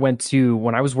 When I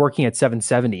was working at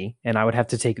 770 and I would have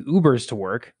to take Ubers to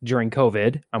work during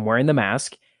COVID, I'm wearing the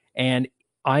mask and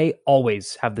I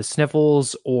always have the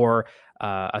sniffles or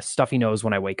a stuffy nose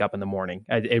when I wake up in the morning.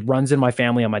 It runs in my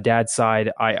family on my dad's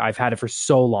side. I've had it for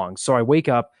so long. So I wake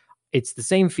up, it's the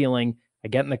same feeling. I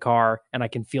get in the car and I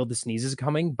can feel the sneezes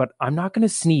coming, but I'm not going to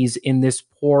sneeze in this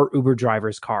poor Uber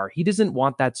driver's car. He doesn't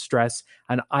want that stress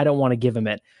and I don't want to give him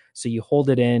it. So you hold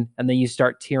it in and then you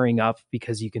start tearing up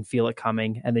because you can feel it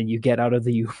coming. And then you get out of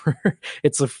the Uber.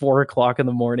 It's like 4 o'clock in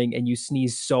the morning and you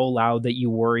sneeze so loud that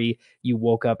you worry you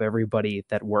woke up everybody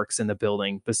that works in the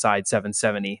building besides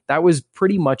 770. That was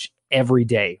pretty much every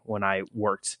day when I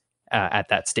worked at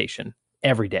that station.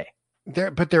 Every day.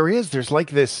 There's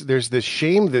this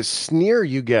shame, this sneer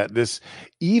you get, this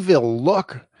evil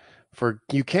look for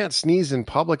you can't sneeze in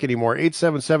public anymore.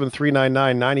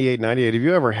 877-399-9898. Have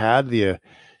you ever had the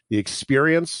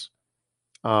experience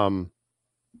of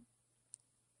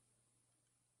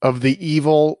the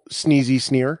evil sneezy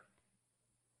sneer?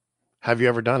 Have you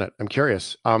ever done it? I'm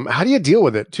curious. How do you deal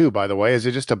with it too, by the way? Is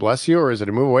it just to bless you or is it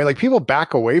a move away? Like people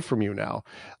back away from you now.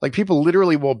 Like people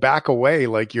literally will back away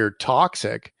like you're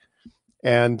toxic.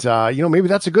 And, maybe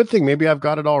that's a good thing. Maybe I've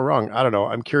got it all wrong. I don't know.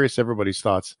 I'm curious everybody's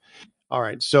thoughts. All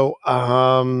right. So,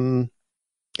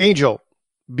 Angel,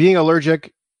 being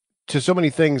allergic to so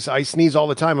many things, I sneeze all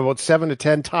the time, about 7 to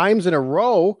 10 times in a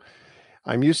row.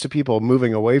 I'm used to people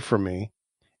moving away from me.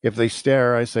 If they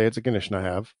stare, I say it's a condition I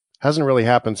have. Hasn't really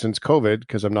happened since COVID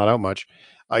because I'm not out much.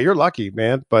 You're lucky,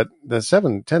 man. But the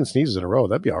 7, 10 sneezes in a row,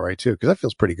 that'd be all right too. Because that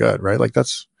feels pretty good, right? Like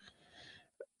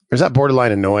is that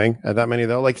borderline annoying at that many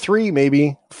though? Like 3,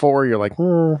 maybe 4. You're like,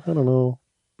 I don't know.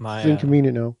 It's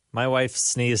inconvenient now. My wife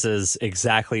sneezes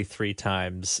exactly 3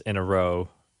 times in a row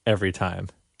every time.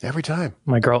 Every time.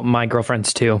 My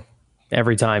girlfriend's too.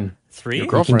 Every time. 3? You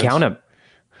can count them.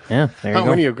 Yeah, there you go. How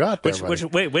many you got there,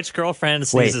 which girlfriend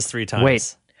sneezes 3 times?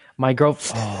 Wait. My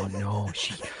oh no,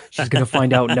 she's gonna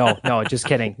find out. No, just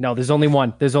kidding. No, there's only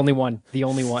one. The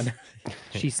only one.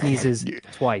 She sneezes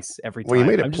twice every time. Well, you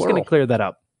made it I'm plural. just gonna clear that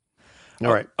up.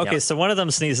 All right. Okay, so one of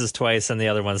them sneezes twice and the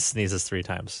other one sneezes 3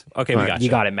 times. Okay, we got you. You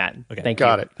got it, Matt. Okay, thank you.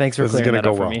 Got it. Thanks for clearing that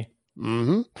up for me.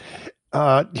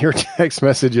 Mm-hmm. Your text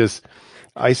messages.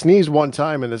 I sneezed one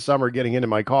time in the summer getting into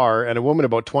my car, and a woman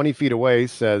about 20 feet away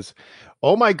says,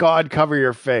 "Oh my God, cover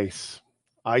your face."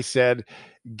 I said,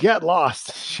 "Get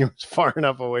lost." She was far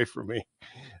enough away from me.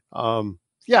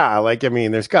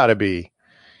 There's got to be.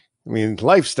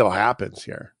 Life still happens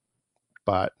here,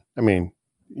 but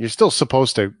you're still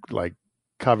supposed to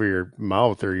cover your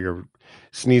mouth or your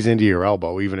sneeze into your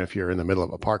elbow, even if you're in the middle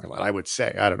of a parking lot. I would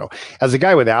say, I don't know. As a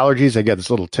guy with allergies, I get this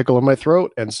little tickle in my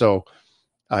throat, and so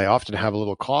I often have a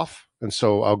little cough, and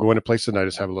so I'll go into places and I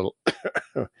just have a little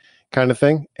kind of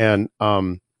thing. And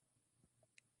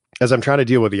as I'm trying to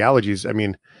deal with the allergies,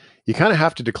 you kind of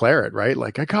have to declare it, right?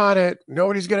 Like, I caught it.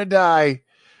 Nobody's going to die.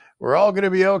 We're all going to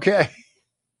be okay.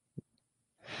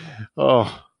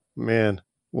 Oh, man,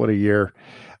 what a year.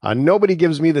 Nobody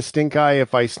gives me the stink eye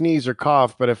if I sneeze or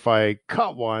cough, but if I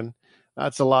cut one,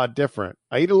 that's a lot different.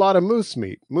 I eat a lot of moose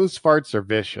meat. Moose farts are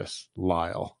vicious.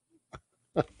 Lyle.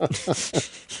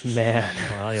 Man.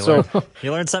 Well,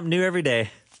 you learn something new every day.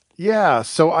 Yeah,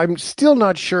 so I'm still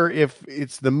not sure if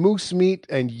it's the moose meat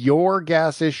and your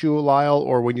gas issue, Lyle,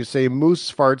 or when you say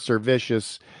moose farts are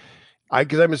vicious,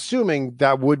 because I'm assuming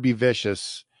that would be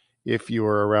vicious if you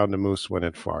were around a moose when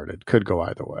it farted. Could go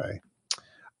either way.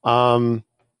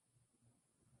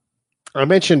 I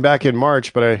mentioned back in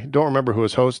March, but I don't remember who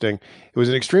was hosting. It was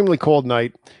an extremely cold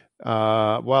night.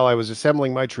 While I was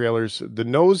assembling my trailers, the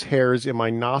nose hairs in my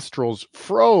nostrils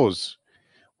froze.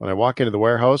 When I walk into the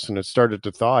warehouse and it started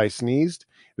to thaw, I sneezed.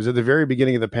 It was at the very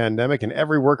beginning of the pandemic, and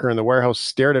every worker in the warehouse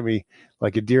stared at me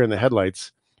like a deer in the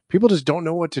headlights. People just don't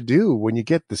know what to do when you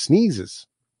get the sneezes.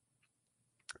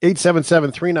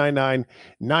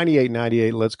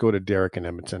 877-399-9898. Let's go to Derek in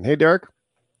Edmonton. Hey, Derek.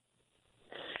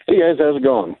 Hey, guys. How's it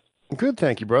going? Good,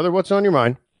 thank you, brother. What's on your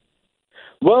mind?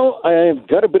 Well, I've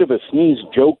got a bit of a sneeze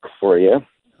joke for you.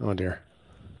 Oh, dear.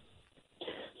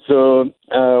 So,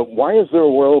 why is there a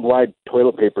worldwide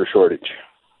toilet paper shortage?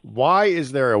 Why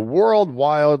is there a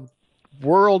worldwide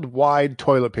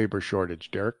toilet paper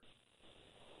shortage, Derek?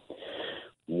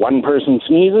 One person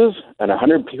sneezes and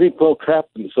 100 people trap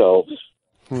themselves.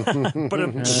 That's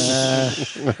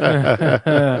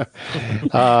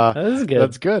good.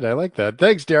 That's good. I like that.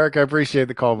 Thanks, Derek. I appreciate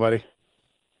the call, buddy.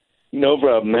 No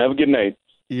problem. Have a good night.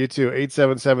 You too.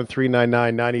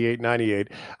 877-399-9898.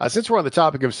 Since we're on the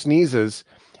topic of sneezes,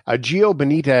 Gio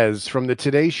Benitez from the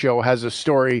Today Show has a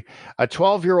story. A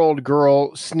 12-year-old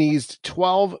girl sneezed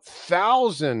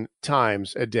 12,000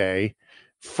 times a day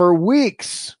for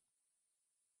weeks.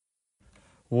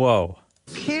 Whoa.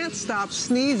 Can't stop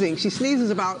sneezing. She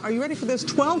sneezes about, are you ready for this,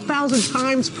 12,000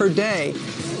 times per day.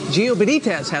 Gio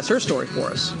Benitez has her story for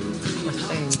us.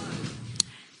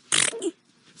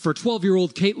 For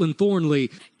 12-year-old Caitlin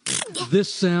Thornley,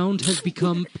 this sound has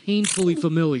become painfully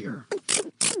familiar.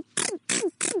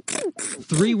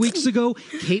 3 weeks ago,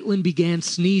 Caitlin began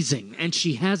sneezing, and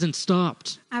she hasn't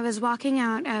stopped. I was walking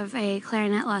out of a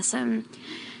clarinet lesson.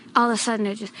 All of a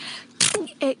sudden,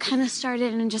 it kind of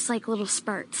started in just like little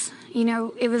spurts. You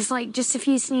know, it was like just a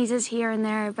few sneezes here and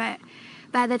there, but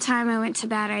by the time I went to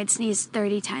bed, I'd sneezed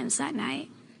 30 times that night.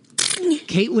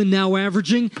 Caitlin now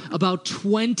averaging about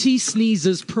 20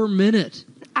 sneezes per minute.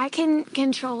 I can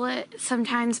control it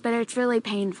sometimes, but it's really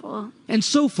painful. And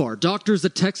so far, doctors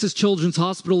at Texas Children's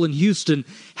Hospital in Houston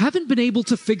haven't been able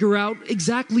to figure out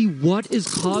exactly what is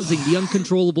causing the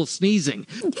uncontrollable sneezing,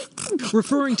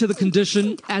 referring to the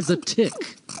condition as a tic.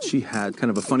 She had kind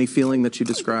of a funny feeling that she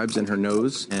describes in her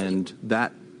nose, and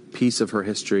that piece of her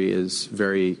history is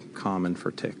very common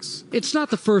for tics. It's not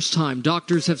the first time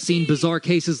doctors have seen bizarre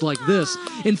cases like this.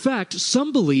 In fact,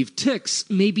 some believe tics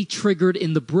may be triggered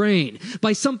in the brain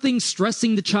by something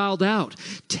stressing the child out.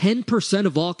 10%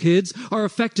 of all kids are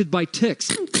affected by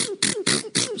tics.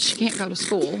 She can't go to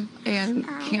school and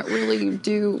can't really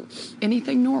do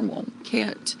anything normal.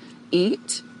 Can't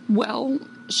eat well.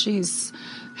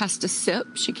 Has to sip.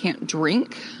 She can't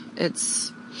drink.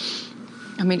 It's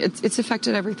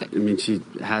affected everything. I mean, she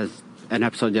has an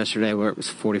episode yesterday where it was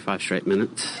 45 straight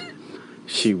minutes.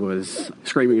 She was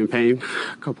screaming in pain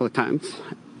a couple of times.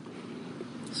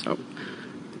 So,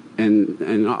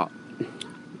 and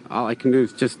all I can do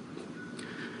is just,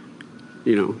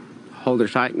 hold her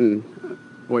tight and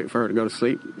wait for her to go to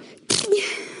sleep.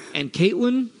 And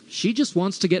Caitlin, she just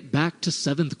wants to get back to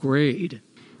 7th grade.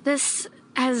 This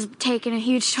has taken a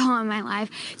huge toll on my life.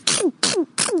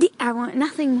 I want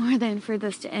nothing more than for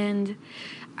this to end.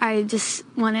 I just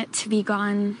want it to be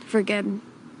gone for good.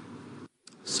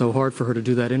 So hard for her to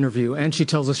do that interview, and she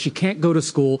tells us she can't go to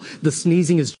school. The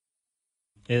sneezing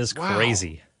is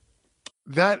crazy.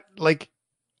 That,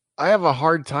 I have a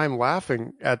hard time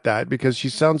laughing at that because she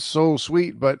sounds so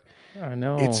sweet, but I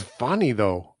know it's funny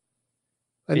though.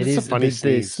 And it it's is a funny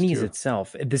the sneeze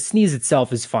itself. The sneeze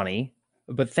itself is funny,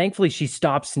 but thankfully she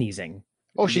stopped sneezing.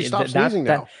 Oh, she stopped sneezing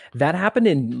now. That happened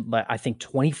in, I think,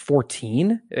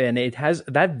 2014, and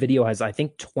that video has, I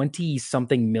think,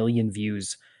 20-something million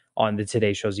views on the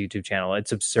Today Show's YouTube channel.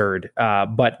 It's absurd.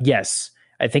 But yes,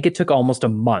 I think it took almost a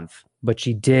month, but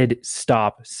she did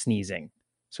stop sneezing.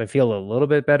 So I feel a little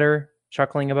bit better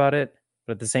chuckling about it,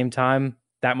 but at the same time,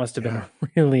 that must have been a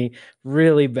really,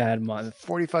 really bad month.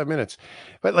 45 minutes.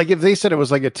 But if they said it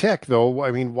was like a tic, though,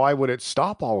 I mean, why would it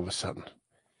stop all of a sudden?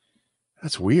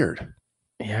 That's weird.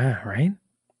 Yeah, right?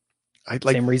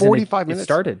 Same reason 45 minutes. It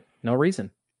started. No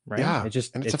reason, right? Yeah. It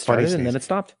just and it's it a funny started sneeze. and then it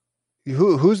stopped.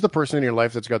 Who's the person in your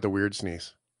life that's got the weird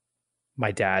sneeze?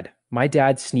 My dad. My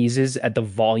dad sneezes at the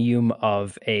volume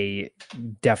of a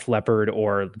Def Leppard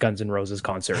or Guns N' Roses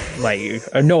concert. A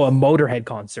Motorhead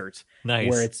concert. Nice.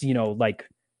 Where it's,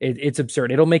 it's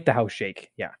absurd. It'll make the house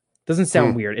shake. Yeah. Doesn't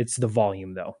sound weird. It's the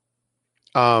volume, though.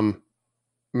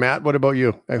 Matt, what about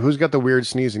you? Who's got the weird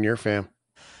sneeze in your fam?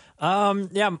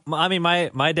 Yeah, I mean,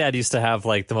 my dad used to have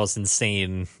the most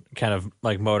insane kind of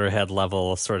Motorhead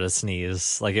level sort of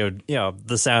sneeze. It would,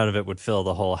 the sound of it would fill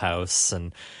the whole house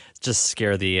and just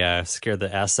scare the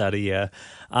ass out of you.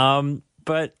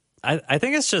 But I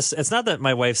think it's not that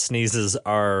my wife's sneezes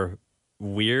are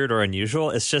weird or unusual.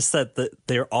 It's just that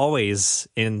they're always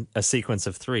in a sequence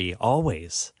of 3.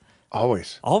 Always.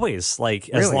 Always. As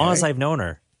Really, long as I've known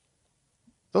her.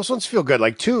 Those ones feel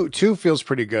good. Two feels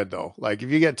pretty good though. If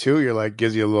you get 2, you're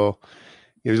gives you a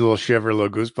little shiver, a little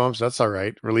goosebumps. That's all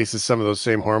right. Releases some of those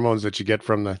same hormones that you get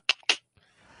from the,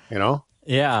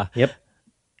 Yeah. Yep.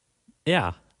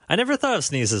 Yeah. I never thought of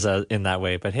sneezes in that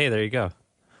way, but hey, there you go.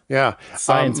 Yeah.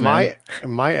 Science, man.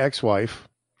 My ex-wife,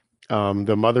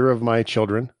 the mother of my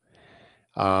children,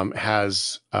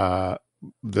 has the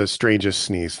strangest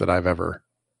sneeze that I've ever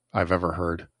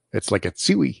heard. It's like a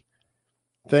tsiwi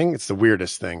thing. It's the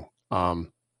weirdest thing.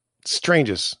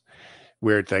 Strangest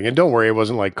weird thing. And don't worry, it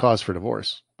wasn't cause for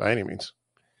divorce by any means.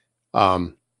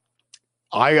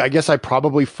 I guess I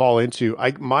probably fall into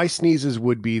my sneezes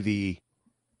would be the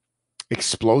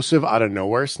explosive out of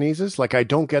nowhere sneezes. I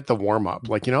don't get the warm up.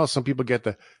 How some people get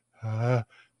the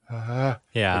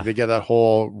yeah. They get that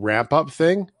whole ramp up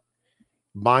thing.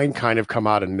 Mine kind of come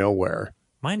out of nowhere.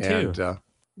 Mine too. And,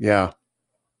 yeah.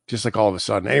 Just all of a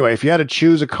sudden. Anyway, if you had to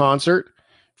choose a concert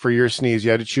for your sneeze,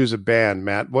 you had to choose a band,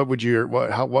 Matt. What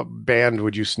band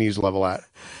would you sneeze level at?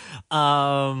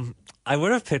 I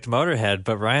would have picked Motorhead,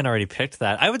 but Ryan already picked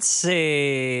that. I would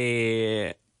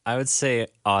say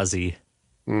Ozzy.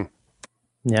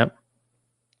 Yep.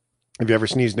 Have you ever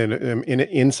sneezed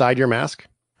inside your mask?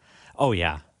 Oh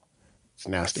yeah, it's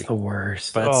nasty. It's the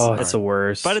worst. But it's the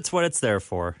worst. But it's what it's there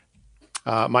for.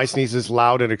 My sneeze is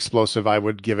loud and explosive. I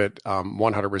would give it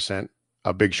 100%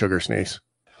 a Big Sugar sneeze.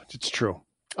 It's true.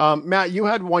 Matt, you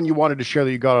had one you wanted to share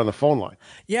that you got on the phone line.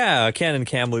 Yeah, Ken and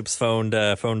Kamloops phoned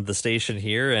the station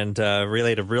here and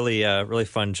relayed a really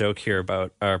fun joke here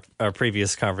about our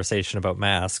previous conversation about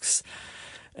masks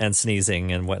and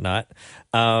sneezing and whatnot.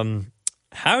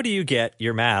 How do you get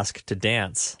your mask to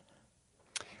dance?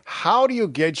 How do you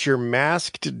get your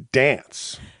mask to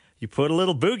dance? You put a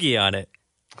little boogie on it.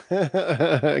 Get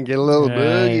a little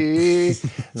boogie.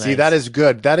 Nice. See, that is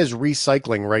good. That is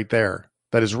recycling right there.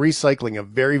 That is recycling a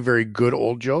very, very good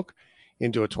old joke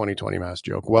into a 2020 mask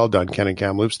joke. Well done, Ken and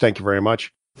Kamloops. Thank you very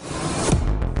much.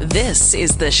 This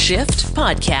is the Shift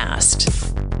Podcast.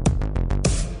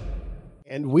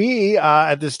 And we,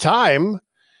 at this time,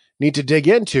 need to dig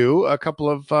into a couple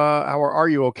of our Are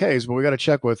You OKs, but we got to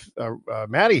check with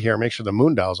Maddie here, make sure the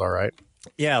moon dial's all right.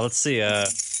 Yeah, let's see. There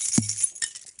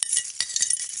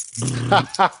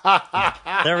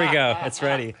we go. It's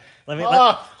ready.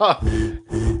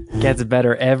 Gets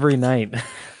better every night.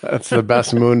 That's the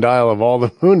best moon dial of all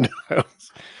the moon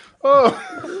dials.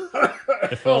 Oh,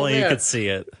 if only you could see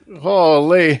it.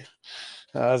 Holy.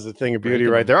 That's a thing of beauty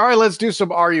right there. All right, let's do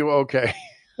some Are You Okay?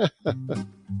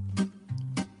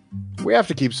 We have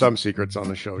to keep some secrets on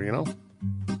the show, you know?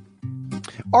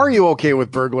 Are you okay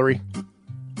with burglary?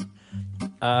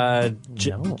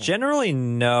 Generally,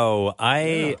 no.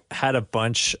 I had a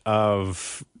bunch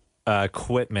of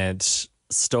equipment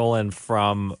stolen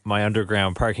from my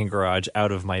underground parking garage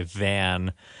out of my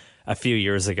van a few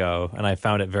years ago, and I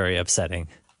found it very upsetting.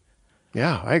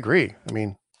 Yeah, I agree. I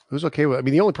mean, who's okay with? I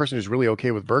mean, the only person who's really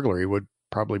okay with burglary would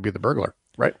probably be the burglar,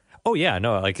 right? Oh yeah,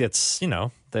 no, like it's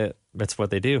that's what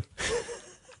they do.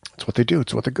 It's what they do.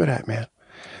 It's what they're good at, man.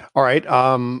 All right.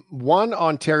 One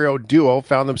Ontario duo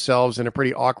found themselves in a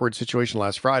pretty awkward situation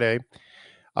last Friday.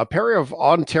 A pair of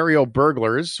Ontario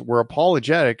burglars were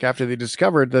apologetic after they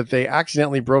discovered that they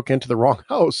accidentally broke into the wrong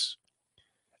house.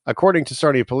 According to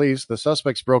Sarnia police, the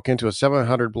suspects broke into a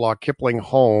 700 block Kipling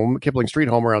Street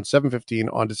home around 7:15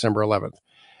 on December 11th.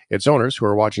 Its owners, who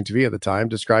were watching TV at the time,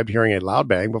 described hearing a loud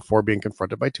bang before being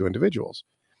confronted by two individuals.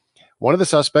 One of the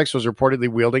suspects was reportedly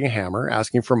wielding a hammer,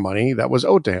 asking for money that was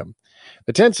owed to him.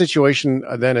 The tense situation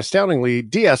then astoundingly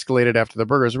de-escalated after the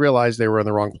burglars realized they were in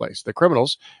the wrong place. The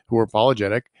criminals, who were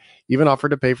apologetic, even offered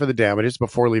to pay for the damages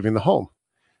before leaving the home.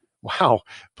 Wow.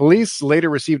 Police later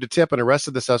received a tip and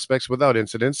arrested the suspects without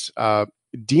incidents.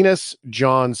 Denis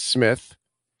John Smith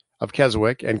of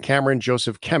Keswick and Cameron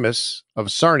Joseph Chemis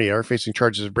of Sarnia are facing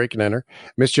charges of break and enter,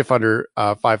 mischief under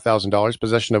 $5,000,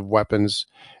 possession of weapons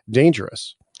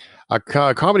dangerous. A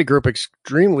comedy group,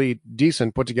 Extremely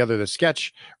Decent, put together the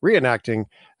sketch reenacting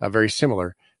a very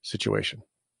similar situation.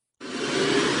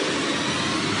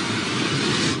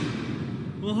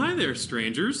 Well, hi there,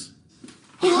 strangers.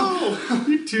 Hello!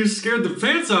 You two scared the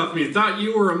pants off me. Thought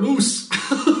you were a moose.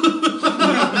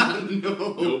 No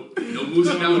moose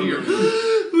down here.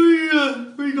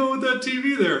 Where you going with that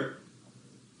TV there?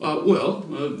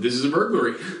 This is a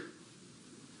burglary.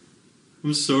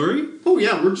 I'm sorry? Oh,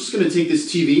 yeah, we're just going to take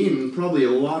this TV and probably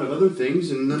a lot of other things,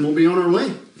 and then we'll be on our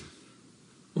way.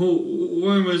 Well,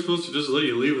 why am I supposed to just let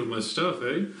you leave with my stuff,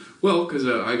 eh? Well, because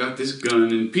I got this gun,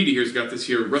 and Petey here's got this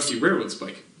here rusty railroad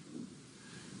spike.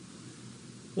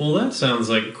 Well, that sounds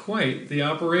like quite the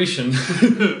operation.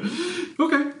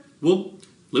 Okay, well,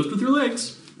 lift with your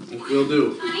legs. Will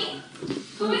do. Honey,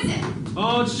 who is it?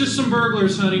 Oh, it's just some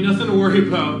burglars, honey. Nothing to worry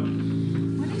about.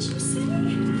 What did you say?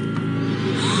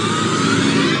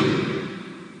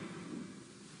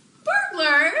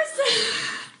 Burglars?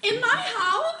 In my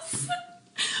house?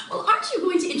 Well, aren't you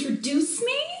going to introduce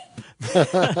me?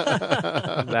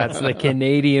 That's the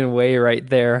Canadian way right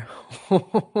there.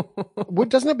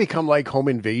 Doesn't it become like home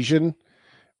invasion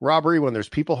robbery when there's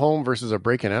people home versus a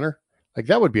break and enter? Like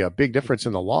that would be a big difference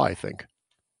in the law, I think.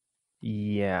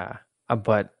 Yeah,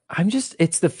 but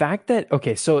it's the fact that,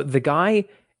 okay, so the guy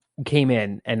came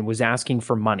in and was asking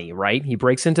for money, right? He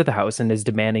breaks into the house and is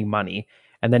demanding money.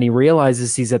 And then he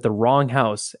realizes he's at the wrong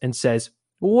house and says,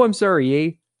 "Oh, I'm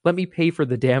sorry, let me pay for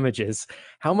the damages."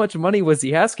 How much money was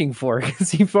he asking for?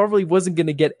 Because he probably wasn't going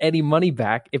to get any money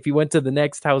back if he went to the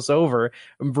next house over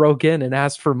and broke in and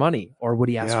asked for money. Or would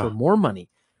he ask for more money?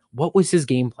 What was his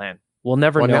game plan? We'll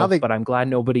never know, but I'm glad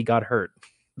nobody got hurt.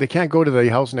 They can't go to the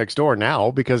house next door now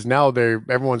because now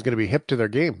everyone's going to be hip to their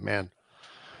game, man.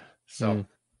 So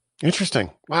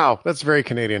interesting. Wow, that's very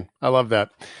Canadian. I love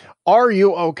that. Are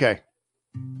you okay?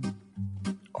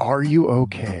 Are you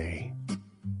okay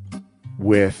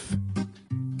with...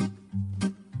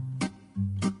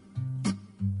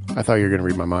 I thought you were going to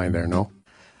read my mind there, no?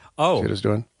 Oh. See what I was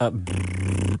doing?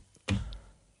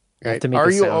 To make Are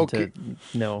a you sound okay?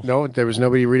 No. No, there was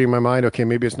nobody reading my mind. Okay,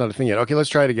 maybe it's not a thing yet. Okay, let's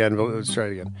try it again.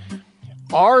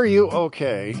 Are you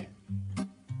okay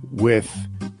with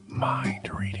mind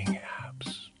reading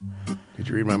apps? Did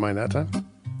you read my mind that time?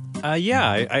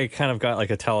 Yeah, I kind of got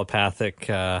like a telepathic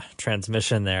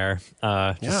transmission there.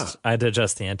 I had to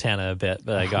adjust the antenna a bit,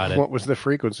 but I got it. What was the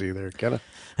frequency there, Kenna?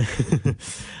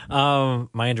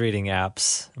 Mind reading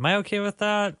apps. Am I okay with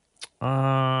that?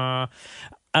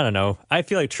 I don't know. I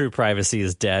feel like true privacy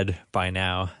is dead by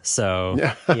now. So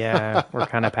yeah, we're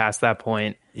kind of past that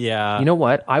point. Yeah. You know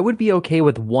what? I would be okay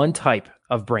with one type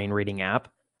of brain reading app,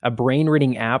 a brain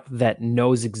reading app that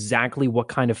knows exactly what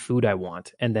kind of food I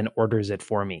want and then orders it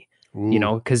for me. you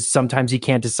know, because sometimes you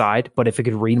can't decide. But if it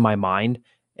could read my mind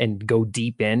and go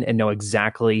deep in and know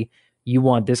exactly you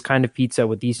want this kind of pizza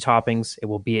with these toppings, it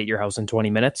will be at your house in 20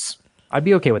 minutes. I'd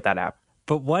be okay with that app.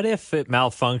 But what if it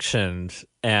malfunctioned?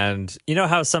 And you know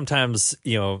how sometimes,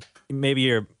 you know, maybe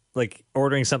you're like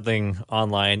ordering something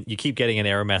online, you keep getting an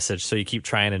error message, so you keep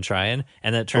trying, and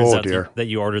then it turns out that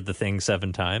you ordered the thing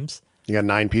 7 times. You got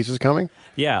 9 pizzas coming?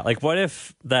 Yeah, like what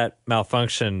if that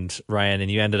malfunctioned, Ryan,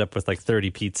 and you ended up with like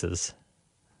 30 pizzas?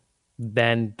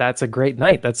 Then that's a great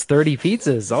night. That's 30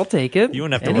 pizzas. I'll take it. You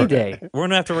wouldn't have to any day. We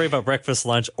wouldn't have to worry about breakfast,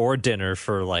 lunch, or dinner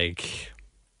for like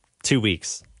 2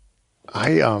 weeks.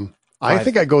 I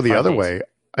think I'd go the other way.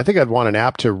 I think I'd want an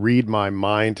app to read my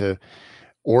mind to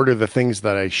order the things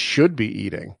that I should be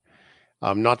eating,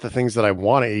 not the things that I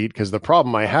want to eat, because the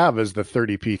problem I have is the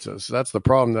 30 pizzas. That's the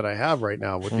problem that I have right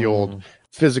now with the old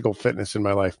physical fitness in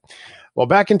my life. Well,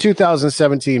 back in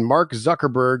 2017, Mark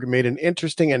Zuckerberg made an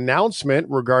interesting announcement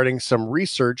regarding some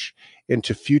research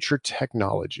into future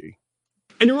technology.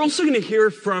 And you're also going to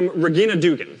hear from Regina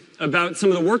Dugan about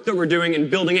some of the work that we're doing in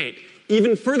Building 8,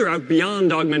 even further out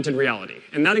beyond augmented reality.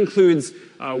 And that includes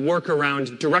work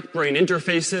around direct brain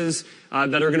interfaces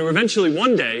that are going to eventually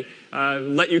one day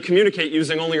let you communicate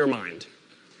using only your mind.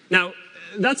 Now,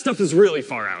 that stuff is really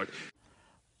far out.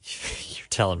 You're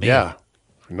telling me. Yeah,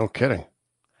 no kidding.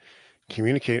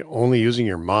 Communicate only using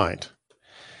your mind.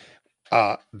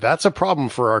 That's a problem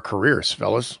for our careers,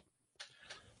 fellas.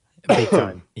 Big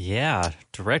time. Yeah,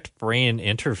 direct brain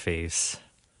interface.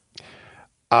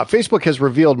 Facebook has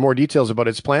revealed more details about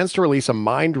its plans to release a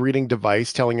mind-reading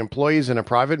device, telling employees in a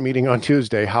private meeting on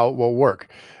Tuesday how it will work.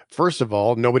 First of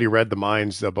all, nobody read the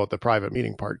minds about the private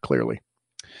meeting part, clearly.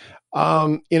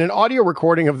 In an audio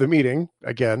recording of the meeting,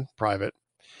 again, private,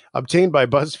 obtained by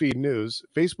BuzzFeed News,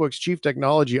 Facebook's chief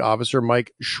technology officer,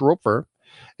 Mike Schroepfer,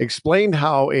 explained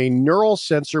how a neural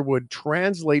sensor would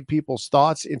translate people's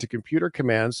thoughts into computer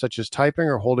commands, such as typing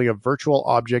or holding a virtual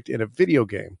object in a video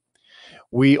game.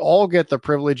 We all get the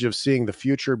privilege of seeing the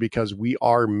future because we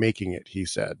are making it, he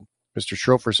said. Mr.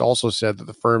 Schroepfer also said that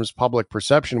the firm's public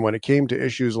perception when it came to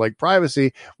issues like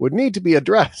privacy would need to be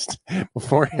addressed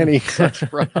before any such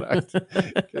product.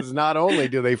 Because not only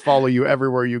do they follow you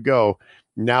everywhere you go,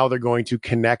 now they're going to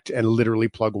connect and literally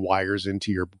plug wires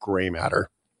into your gray matter.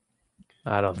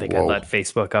 I don't think I'd let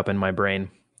Facebook up in my brain.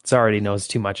 It already knows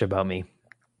too much about me.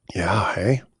 Yeah,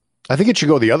 hey. I think it should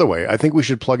go the other way. I think we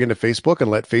should plug into Facebook and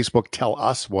let Facebook tell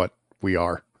us what we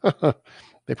are.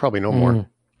 They probably know more.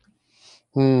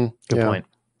 Good point.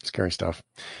 Scary stuff.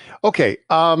 Okay. Okay,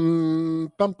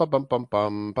 I'm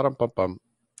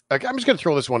just going to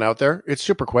throw this one out there. It's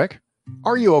super quick.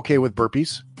 Are you okay with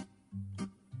burpees?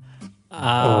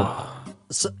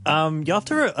 So, you'll have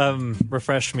to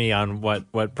refresh me on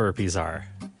what burpees are.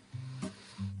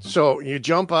 So you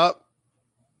jump up,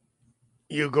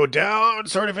 you go down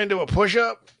sort of into a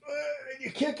push-up, you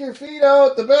kick your feet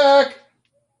out the back,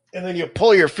 and then you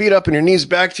pull your feet up and your knees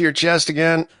back to your chest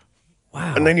again.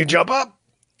 Wow. And then you jump up,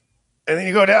 and then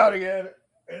you go down again,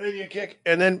 and then you kick.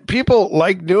 And then people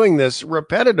like doing this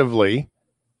repetitively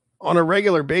on a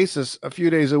regular basis a few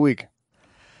days a week.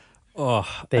 Oh,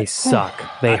 they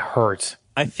suck. They hurt.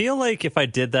 I feel like if I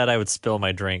did that, I would spill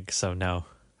my drink. So no.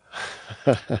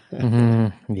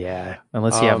 Yeah,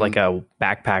 unless you have like a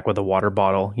backpack with a water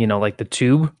bottle, you know, like the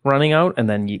tube running out, and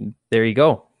then there you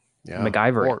go. Yeah,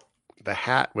 MacGyver. or the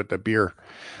hat with the beer.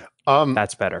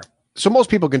 That's better. So most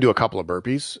people can do a couple of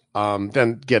burpees,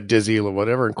 then get dizzy or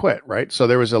whatever and quit, right? So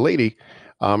there was a lady,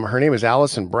 her name is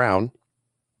Allison Brown.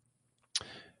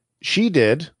 She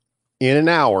did in an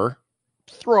hour.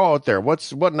 Throw out there,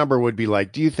 what number would be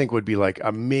like? Do you think would be like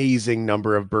amazing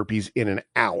number of burpees in an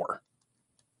hour?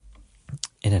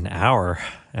 In an hour,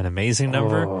 an amazing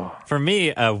number. For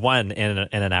me, 1 in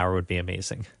an hour would be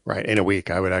amazing. Right, in a week,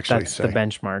 I would actually say that's the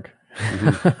benchmark.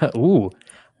 Ooh,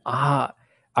 I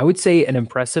would say an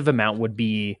impressive amount would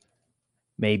be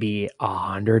maybe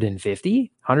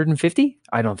 150.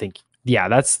 I don't think. Yeah,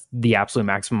 that's the absolute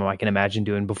maximum I can imagine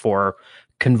doing before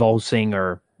convulsing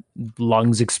or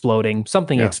lungs exploding,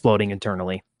 something exploding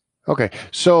internally. Okay,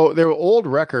 so their old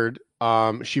record,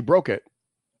 she broke it,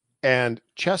 and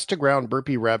chest to ground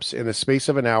burpee reps in the space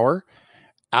of an hour.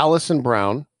 Allison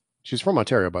Brown, she's from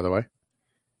Ontario, by the way,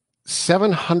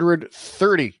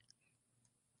 730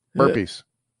 burpees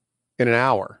in an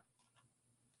hour.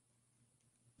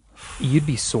 You'd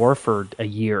be sore for a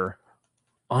year.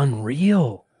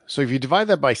 Unreal. So if you divide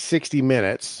that by 60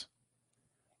 minutes,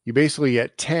 you basically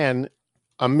get 10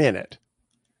 a minute.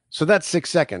 So that's 6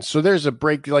 seconds. So there's a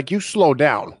break. Like, you slow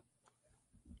down,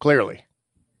 clearly.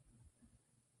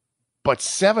 But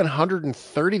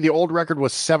 730, the old record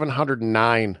was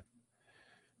 709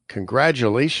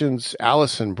 Congratulations,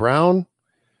 Allison Brown.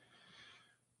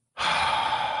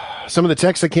 Some of the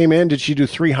texts that came in, did she do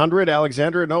 300,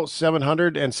 Alexandra? No,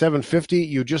 700 and 750.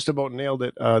 You just about nailed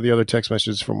it. The other text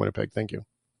messages from Winnipeg. Thank you.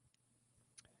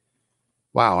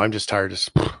 Wow, I'm just tired of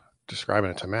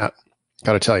describing it to Matt.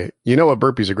 Got to tell you. You know what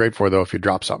burpees are great for, though, if you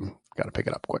drop something. Got to pick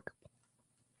it up quick.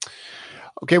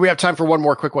 Okay, we have time for one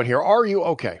more quick one here. Are you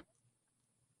okay?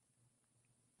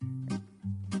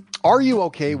 Are you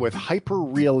okay with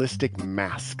hyper-realistic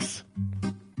masks?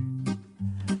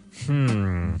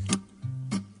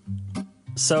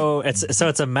 So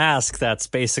it's a mask that's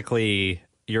basically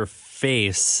your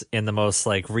face in the most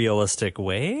like realistic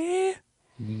way?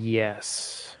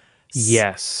 Yes.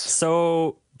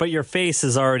 So, but your face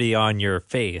is already on your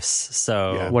face.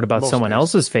 So yeah, what about someone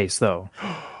else's face though?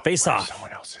 Face Off.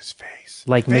 Someone else's face.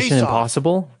 Like Face Mission Off.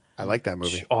 Impossible? I like that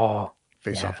movie. Oh,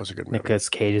 Face Off was a good movie. Nicolas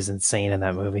Cage is insane in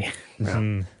that movie.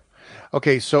 Yeah.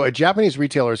 Okay, so a Japanese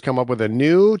retailer has come up with a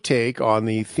new take on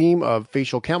the theme of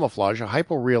facial camouflage, a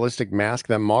hyper-realistic mask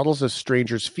that models a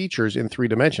stranger's features in 3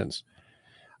 dimensions.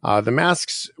 The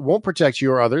masks won't protect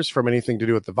you or others from anything to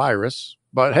do with the virus,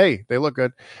 but hey, they look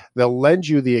good. They'll lend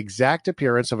you the exact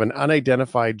appearance of an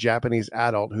unidentified Japanese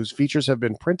adult whose features have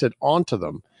been printed onto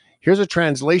them. Here's a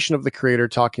translation of the creator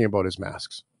talking about his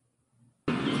masks.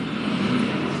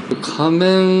 仮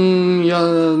面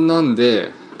屋なんで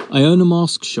I own a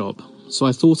mask shop, so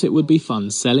I thought it would be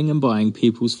fun selling and buying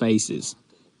people's faces.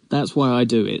 That's why I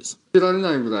do it. 知られ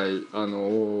ないぐらい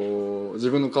自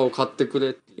分の顔買ってく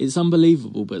れ It's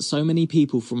unbelievable, but so many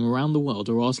people from around the world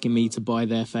are asking me to buy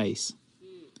their face.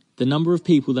 The number of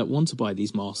people that want to buy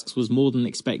these masks was more than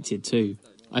expected too.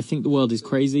 I think the world is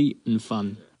crazy and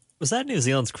fun. Was that New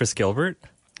Zealand's Chris Gilbert?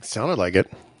 Sounded like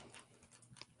it.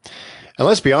 And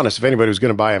let's be honest, if anybody was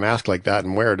going to buy a mask like that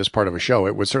and wear it as part of a show,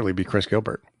 it would certainly be Chris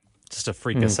Gilbert. Just to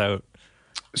freak us out.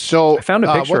 So I found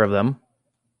a picture of them.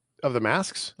 Of the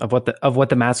masks? Of what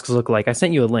the masks look like. I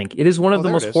sent you a link. It is one of the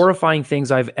most horrifying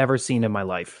things I've ever seen in my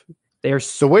life. They are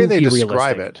the way they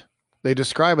describe realistic. They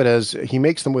describe it as he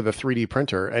makes them with a 3D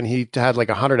printer, and he had like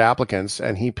 100 applicants,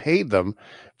 and he paid them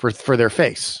for their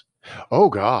face. Oh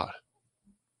God,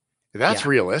 that's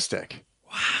realistic.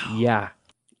 Wow.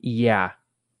 Yeah.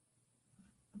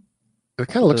 It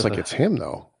kind of looks like it's him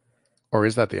though, or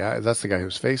is that that's the guy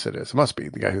whose face it is? It must be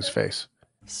the guy whose face.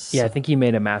 Yeah, I think he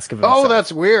made a mask of himself. Oh,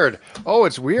 that's weird. Oh,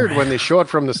 it's weird when they show it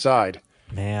from the side.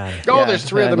 Man. Oh, there's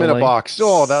 3 of them in a box.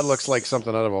 Oh, that looks like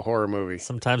something out of a horror movie.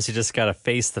 Sometimes you just got to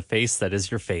face the face that is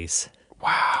your face.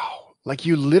 Wow. Like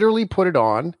you literally put it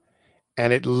on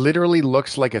and it literally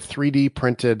looks like a 3D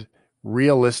printed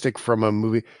realistic from a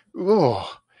movie.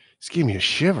 Oh, this gave me a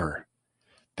shiver.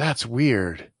 That's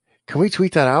weird. Can we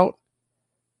tweet that out?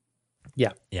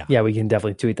 Yeah, we can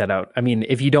definitely tweet that out. I mean,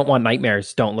 if you don't want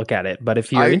nightmares, don't look at it. But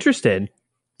if you're interested,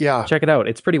 check it out.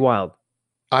 It's pretty wild.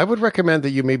 I would recommend that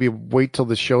you maybe wait till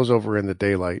the show's over in the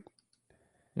daylight.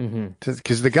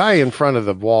 Because the guy in front of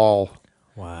the wall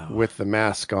with the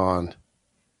mask on,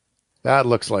 that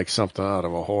looks like something out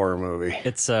of a horror movie.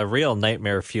 It's a real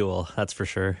nightmare fuel, that's for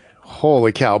sure.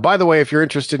 Holy cow. By the way, if you're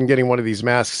interested in getting one of these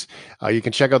masks, you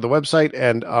can check out the website,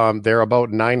 and they're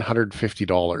about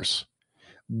 $950.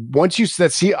 Once you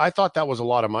see, I thought that was a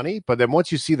lot of money, but then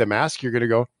once you see the mask, you're going to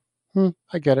go,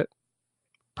 I get it.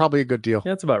 Probably a good deal.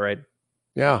 Yeah, that's about right.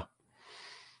 Yeah.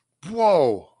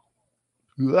 Whoa.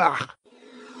 Ugh.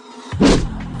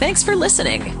 Thanks for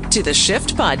listening to the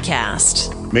Shift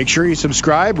Podcast. Make sure you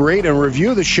subscribe, rate, and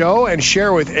review the show, and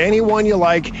share with anyone you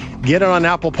like. Get it on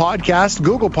Apple Podcasts,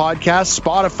 Google Podcasts,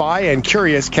 Spotify, and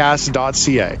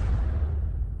CuriousCast.ca.